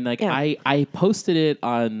appropriation. And like Yeah. I posted it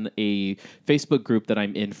on a Facebook group that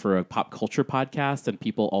I'm in for a pop culture podcast, and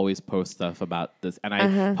people always post stuff about this. And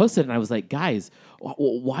I posted it and I was like, guys,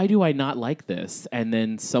 why do I not like this? And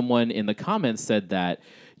then someone in the comments said that,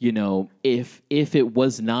 you know, if it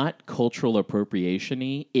was not cultural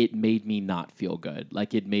appropriation-y, it made me not feel good.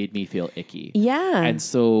 Like it made me feel icky. Yeah. And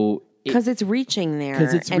so Because it's reaching there.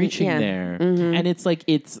 because it's And, reaching yeah. there, and it's like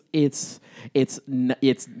it's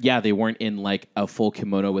yeah, they weren't in like a full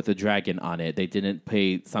kimono with a dragon on it. They didn't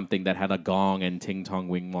play something that had a gong and ting tong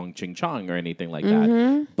wing wong ching chong or anything like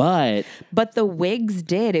that. But the wigs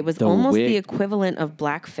did. It was almost the equivalent of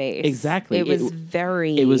blackface. Exactly. It was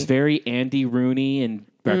very. It was very Andy Rooney and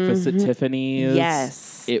Breakfast at Tiffany's.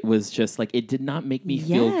 Yes. It was just like it did not make me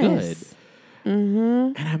feel good.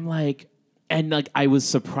 And I'm like. And like I was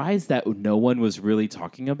surprised that no one was really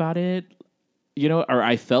talking about it, you know, or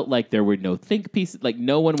I felt like there were no think pieces, like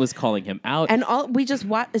no one was calling him out. And we just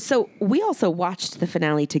watched. So we also watched the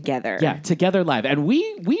finale together. Yeah, together live, and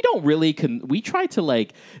we don't really we try to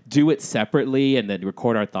like do it separately and then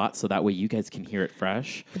record our thoughts so that way you guys can hear it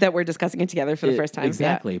fresh. That we're discussing it together for the first time.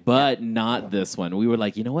 Exactly, but not this one. We were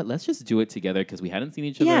like, you know what? Let's just do it together because we hadn't seen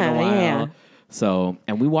each other in a while. Yeah. So,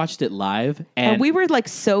 and we watched it live. And we were like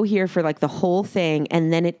so here for like the whole thing.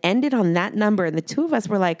 And then it ended on that number. And the two of us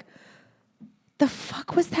were like, the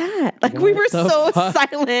fuck was that? Like we were so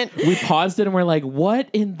silent. We paused it and we're like, what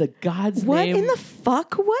in the God's What name? in the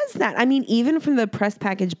fuck was that? I mean, even from the press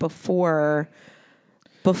package before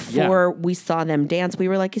we saw them dance, we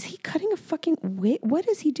were like, is he cutting a fucking wig? What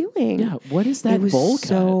is he doing? Yeah, what is that It was bowl cut?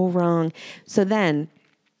 so wrong. So then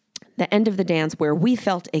the end of the dance where we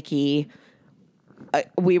felt icky,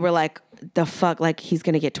 we were like, the fuck, like he's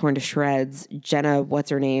going to get torn to shreds. Jenna, what's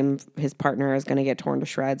her name? His partner is going to get torn to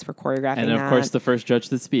shreds for choreographing And of that. course, the first judge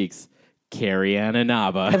that speaks, Carrie Ann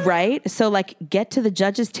Inaba. Right? So like get to the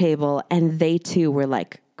judges table and they too were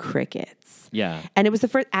like crickets. Yeah. And it was the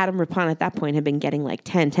first, Adam Rapon at that point had been getting like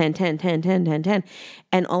 10.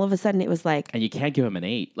 And all of a sudden it was like. And you can't give him an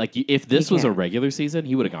 8. Like if this was a regular season,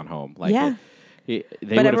 he would have gone home. Like, yeah. They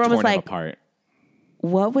would have torn him apart.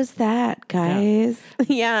 What was that, guys?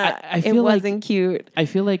 Yeah, I feel it like, wasn't cute. I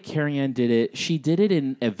feel like Carrie Ann did it. She did it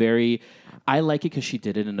in a very. I like it because she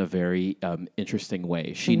did it in a very interesting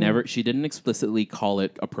way. She she didn't explicitly call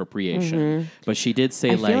it appropriation, but she did say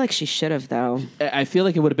I feel like she should have though. I feel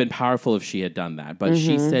like it would have been powerful if she had done that. But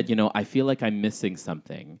she said, you know, I feel like I'm missing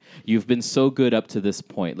something. You've been so good up to this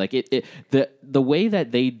point. Like the way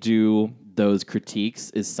that they do those critiques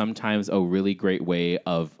is sometimes a really great way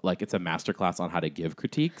of like it's a masterclass on how to give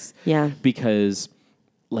critiques. Yeah. Because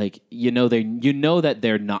like you know that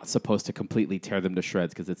they're not supposed to completely tear them to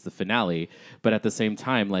shreds because it's the finale, but at the same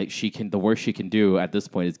time, like the worst she can do at this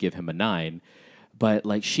point is give him a 9. But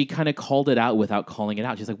like she kind of called it out without calling it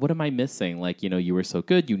out. She's like, "What am I missing? Like, you were so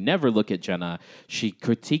good. You never look at Jenna." She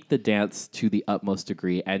critiqued the dance to the utmost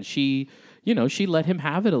degree, and she let him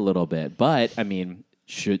have it a little bit. But I mean,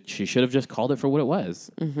 she should have just called it for what it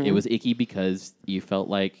was. It was icky because you felt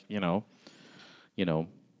like you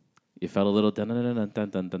felt a little dun dun dun dun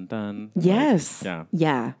dun dun dun. Yes. Like,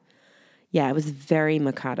 Yeah. Yeah, it was very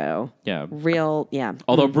Mikado. Yeah. Real, yeah.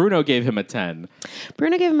 Although Bruno gave him a 10.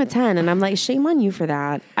 Bruno gave him a 10, and I'm like, shame on you for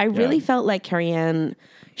that. I really felt like Carrie-Anne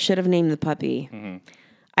should have named the puppy. Mm-hmm.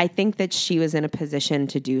 I think that she was in a position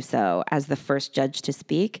to do so as the first judge to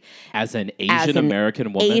speak. As an Asian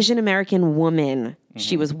American woman? Asian American woman.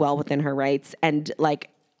 She was well within her rights and like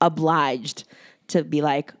obliged to be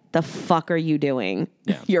like, the fuck are you doing?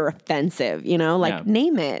 Yeah. You're offensive,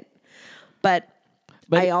 name it. But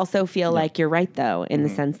I also feel like you're right, though, in the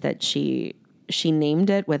sense that she named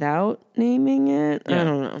it without naming it. Yeah. I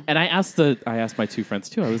don't know. And I asked my two friends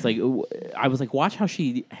too. I was like, watch how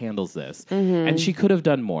she handles this. Mm-hmm. And she could have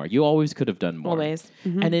done more. You always could have done more. Always.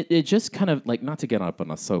 Mm-hmm. And it just kind of like, not to get up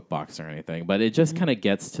on a soapbox or anything, but it just kind of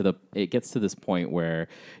gets to this point where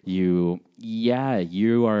you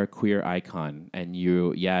are a queer icon, and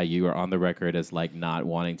you are on the record as like not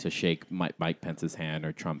wanting to shake Mike Pence's hand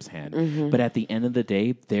or Trump's hand. Mm-hmm. But at the end of the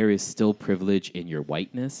day, there is still privilege in your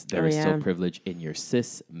whiteness. There is still privilege in your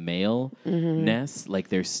cis maleness. Mm-hmm. Like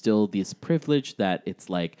there's still this privilege that it's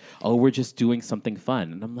like, oh, we're just doing something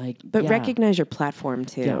fun. And I'm like, but recognize your platform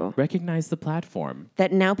too. Yeah, recognize the platform.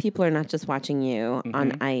 That now people are not just watching you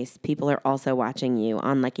on ICE. People are also watching you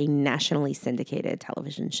on like a nationally syndicated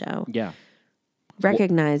television show. Yeah.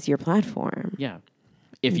 Recognize your platform. Yeah.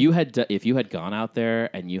 If you had gone out there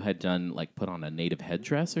and you had done like put on a native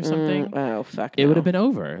headdress or something, it would have been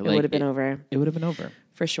over. It would have been over. It would have been over.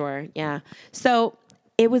 For sure. Yeah. So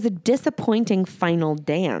it was a disappointing final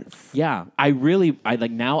dance. Yeah. I really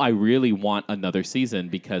want another season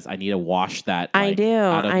because I need to wash that. I do.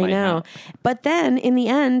 I know. Hat. But then in the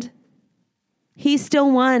end, he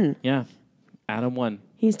still won. Yeah. Adam won.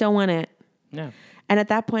 He still won it. Yeah. And at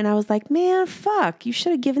that point, I was like, man, fuck. You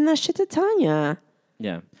should have given that shit to Tanya.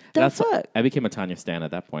 Yeah. Fuck? I became a Tanya stan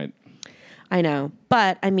at that point. I know.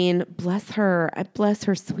 But, I mean, bless her. I bless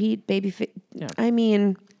her sweet baby. Yeah. I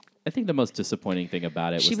mean, I think the most disappointing thing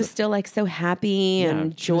about it was she was still like so happy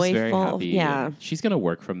and joyful. She was very happy. Yeah. She's going to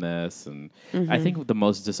work from this. And I think the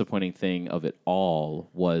most disappointing thing of it all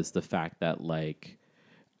was the fact that like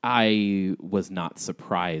I was not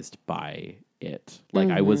surprised by it.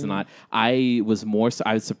 Like I was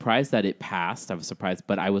surprised that it passed. I was surprised,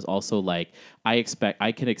 but I was also like, I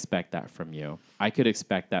can expect that from you. I could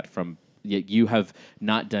expect that from you. Have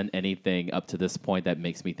not done anything up to this point that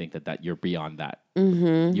makes me think that you're beyond that.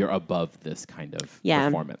 Mm-hmm. You're above this kind of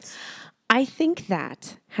performance. I think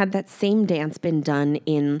that had that same dance been done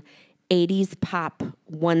in 80s pop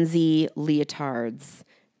onesie leotards,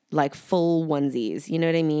 like full onesies, you know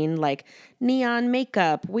what I mean? Like neon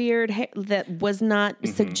makeup, weird hair that was not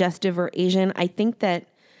suggestive or Asian. I think that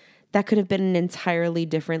could have been an entirely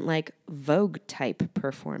different like Vogue type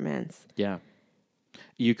performance. Yeah.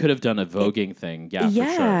 You could have done a voguing thing. Yeah, for sure.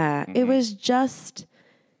 Yeah. It was just,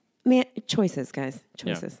 man, choices, guys.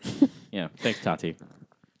 Choices. Yeah. Thanks, Tati.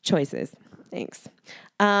 Choices. Thanks.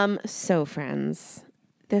 So, friends,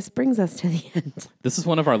 this brings us to the end. This is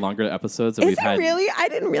one of our longer episodes that we've had. Really? I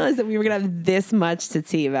didn't realize that we were going to have this much to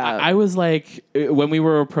tea about. I was like, when we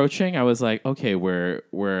were approaching, I was like, okay, we're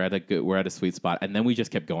at a sweet spot, and then we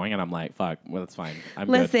just kept going, and I'm like, fuck, well, that's fine.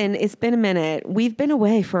 Listen, it's been a minute. We've been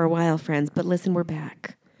away for a while, friends, but listen, we're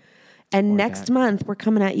back. And next month, we're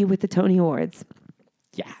coming at you with the Tony Awards.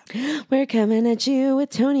 Yeah. We're coming at you with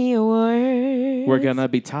Tony Awards. We're going to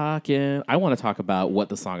be talking. I want to talk about what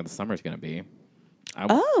the song of the summer is going to be. I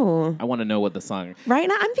want to know what the song... Right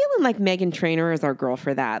now, I'm feeling like Meghan Trainor is our girl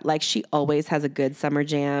for that. Like, she always has a good summer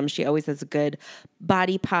jam. She always has a good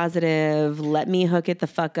body positive, let me hook it the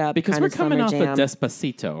fuck up because kind we're of summer coming off jam. of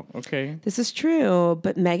Despacito, okay? This is true,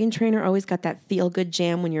 but Meghan Trainor always got that feel-good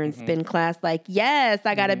jam when you're in spin class. Like, yes,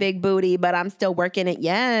 I got a big booty, but I'm still working it.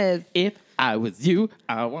 Yes. If I was you,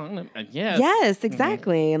 I want to... Yes. Yes,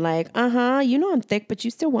 exactly. Like, you know I'm thick, but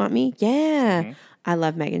you still want me? Yeah. I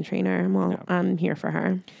love Meghan Trainor. Well, I'm here for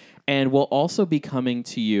her. And we'll also be coming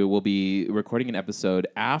to you. We'll be recording an episode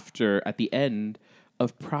at the end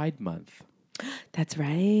of Pride Month. That's right.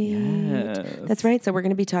 Yes. That's right. So we're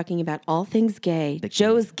going to be talking about all things gay.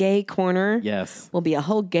 Joe's Gay Corner. Yes. Will be a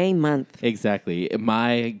whole gay month. Exactly.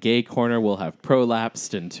 My gay corner will have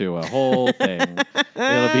prolapsed into a whole thing.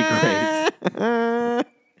 It'll be great.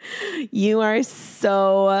 You are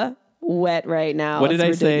so wet right now. What did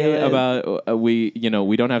It's I say ridiculous. about we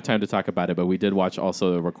don't have time to talk about it, but we did watch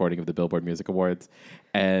also a recording of the Billboard Music Awards,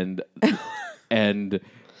 and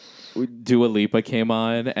Dua Lipa came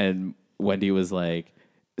on, and Wendy was like,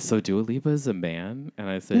 "So Dua Lipa is a man?" And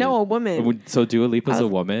I said, No, a woman. So Dua Lipa's a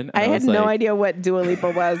woman? And I had was no like, idea what Dua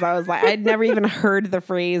Lipa was. I was like, I'd never even heard the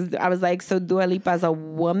phrase. I was like, so Dua Lipa's a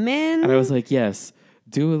woman? And I was like, yes,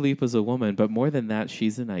 Dua Lipa's a woman, but more than that,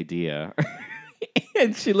 she's an idea.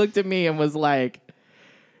 And she looked at me and was like,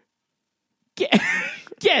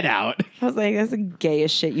 get out. I was like, that's the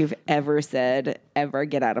gayest shit you've ever said. Ever.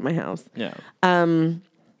 Get out of my house. Yeah.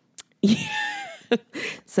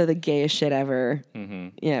 So the gayest shit ever,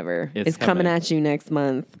 ever It's is coming coming. at you next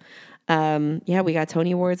month. We got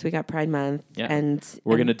Tony Awards, we got Pride Month, Yeah. and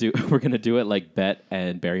We're gonna do it like Bet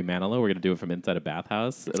and Barry Manilow. We're gonna do it from inside a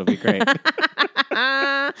bathhouse. It'll be great.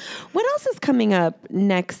 what else is coming up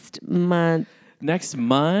next month? Next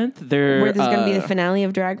month, Where there's going to be the finale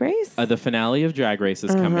of Drag Race? the finale of Drag Race is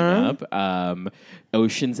coming up.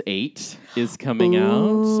 Ocean's 8 is coming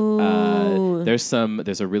out. There's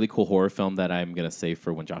a really cool horror film that I'm gonna save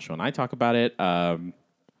for when Joshua and I talk about it.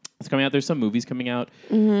 It's coming out. There's some movies coming out,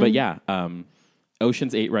 but yeah,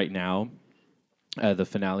 Ocean's 8 right now. The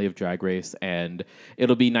finale of Drag Race, and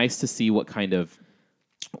it'll be nice to see what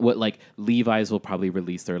like Levi's will probably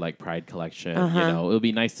release their like Pride collection. It'll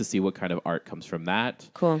be nice to see what kind of art comes from that.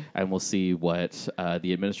 Cool. And we'll see what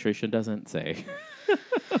the administration doesn't say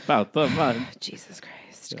about the month. Jesus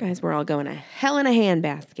Christ. Guys, we're all going to hell in a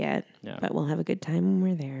handbasket. Yeah. But we'll have a good time when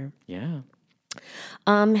we're there. Yeah.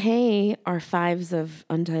 Hey, our fives of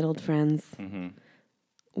Untitled friends.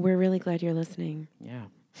 We're really glad you're listening. Yeah.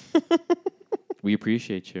 We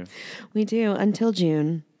appreciate you. We do. Until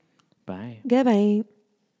June. Bye. Goodbye.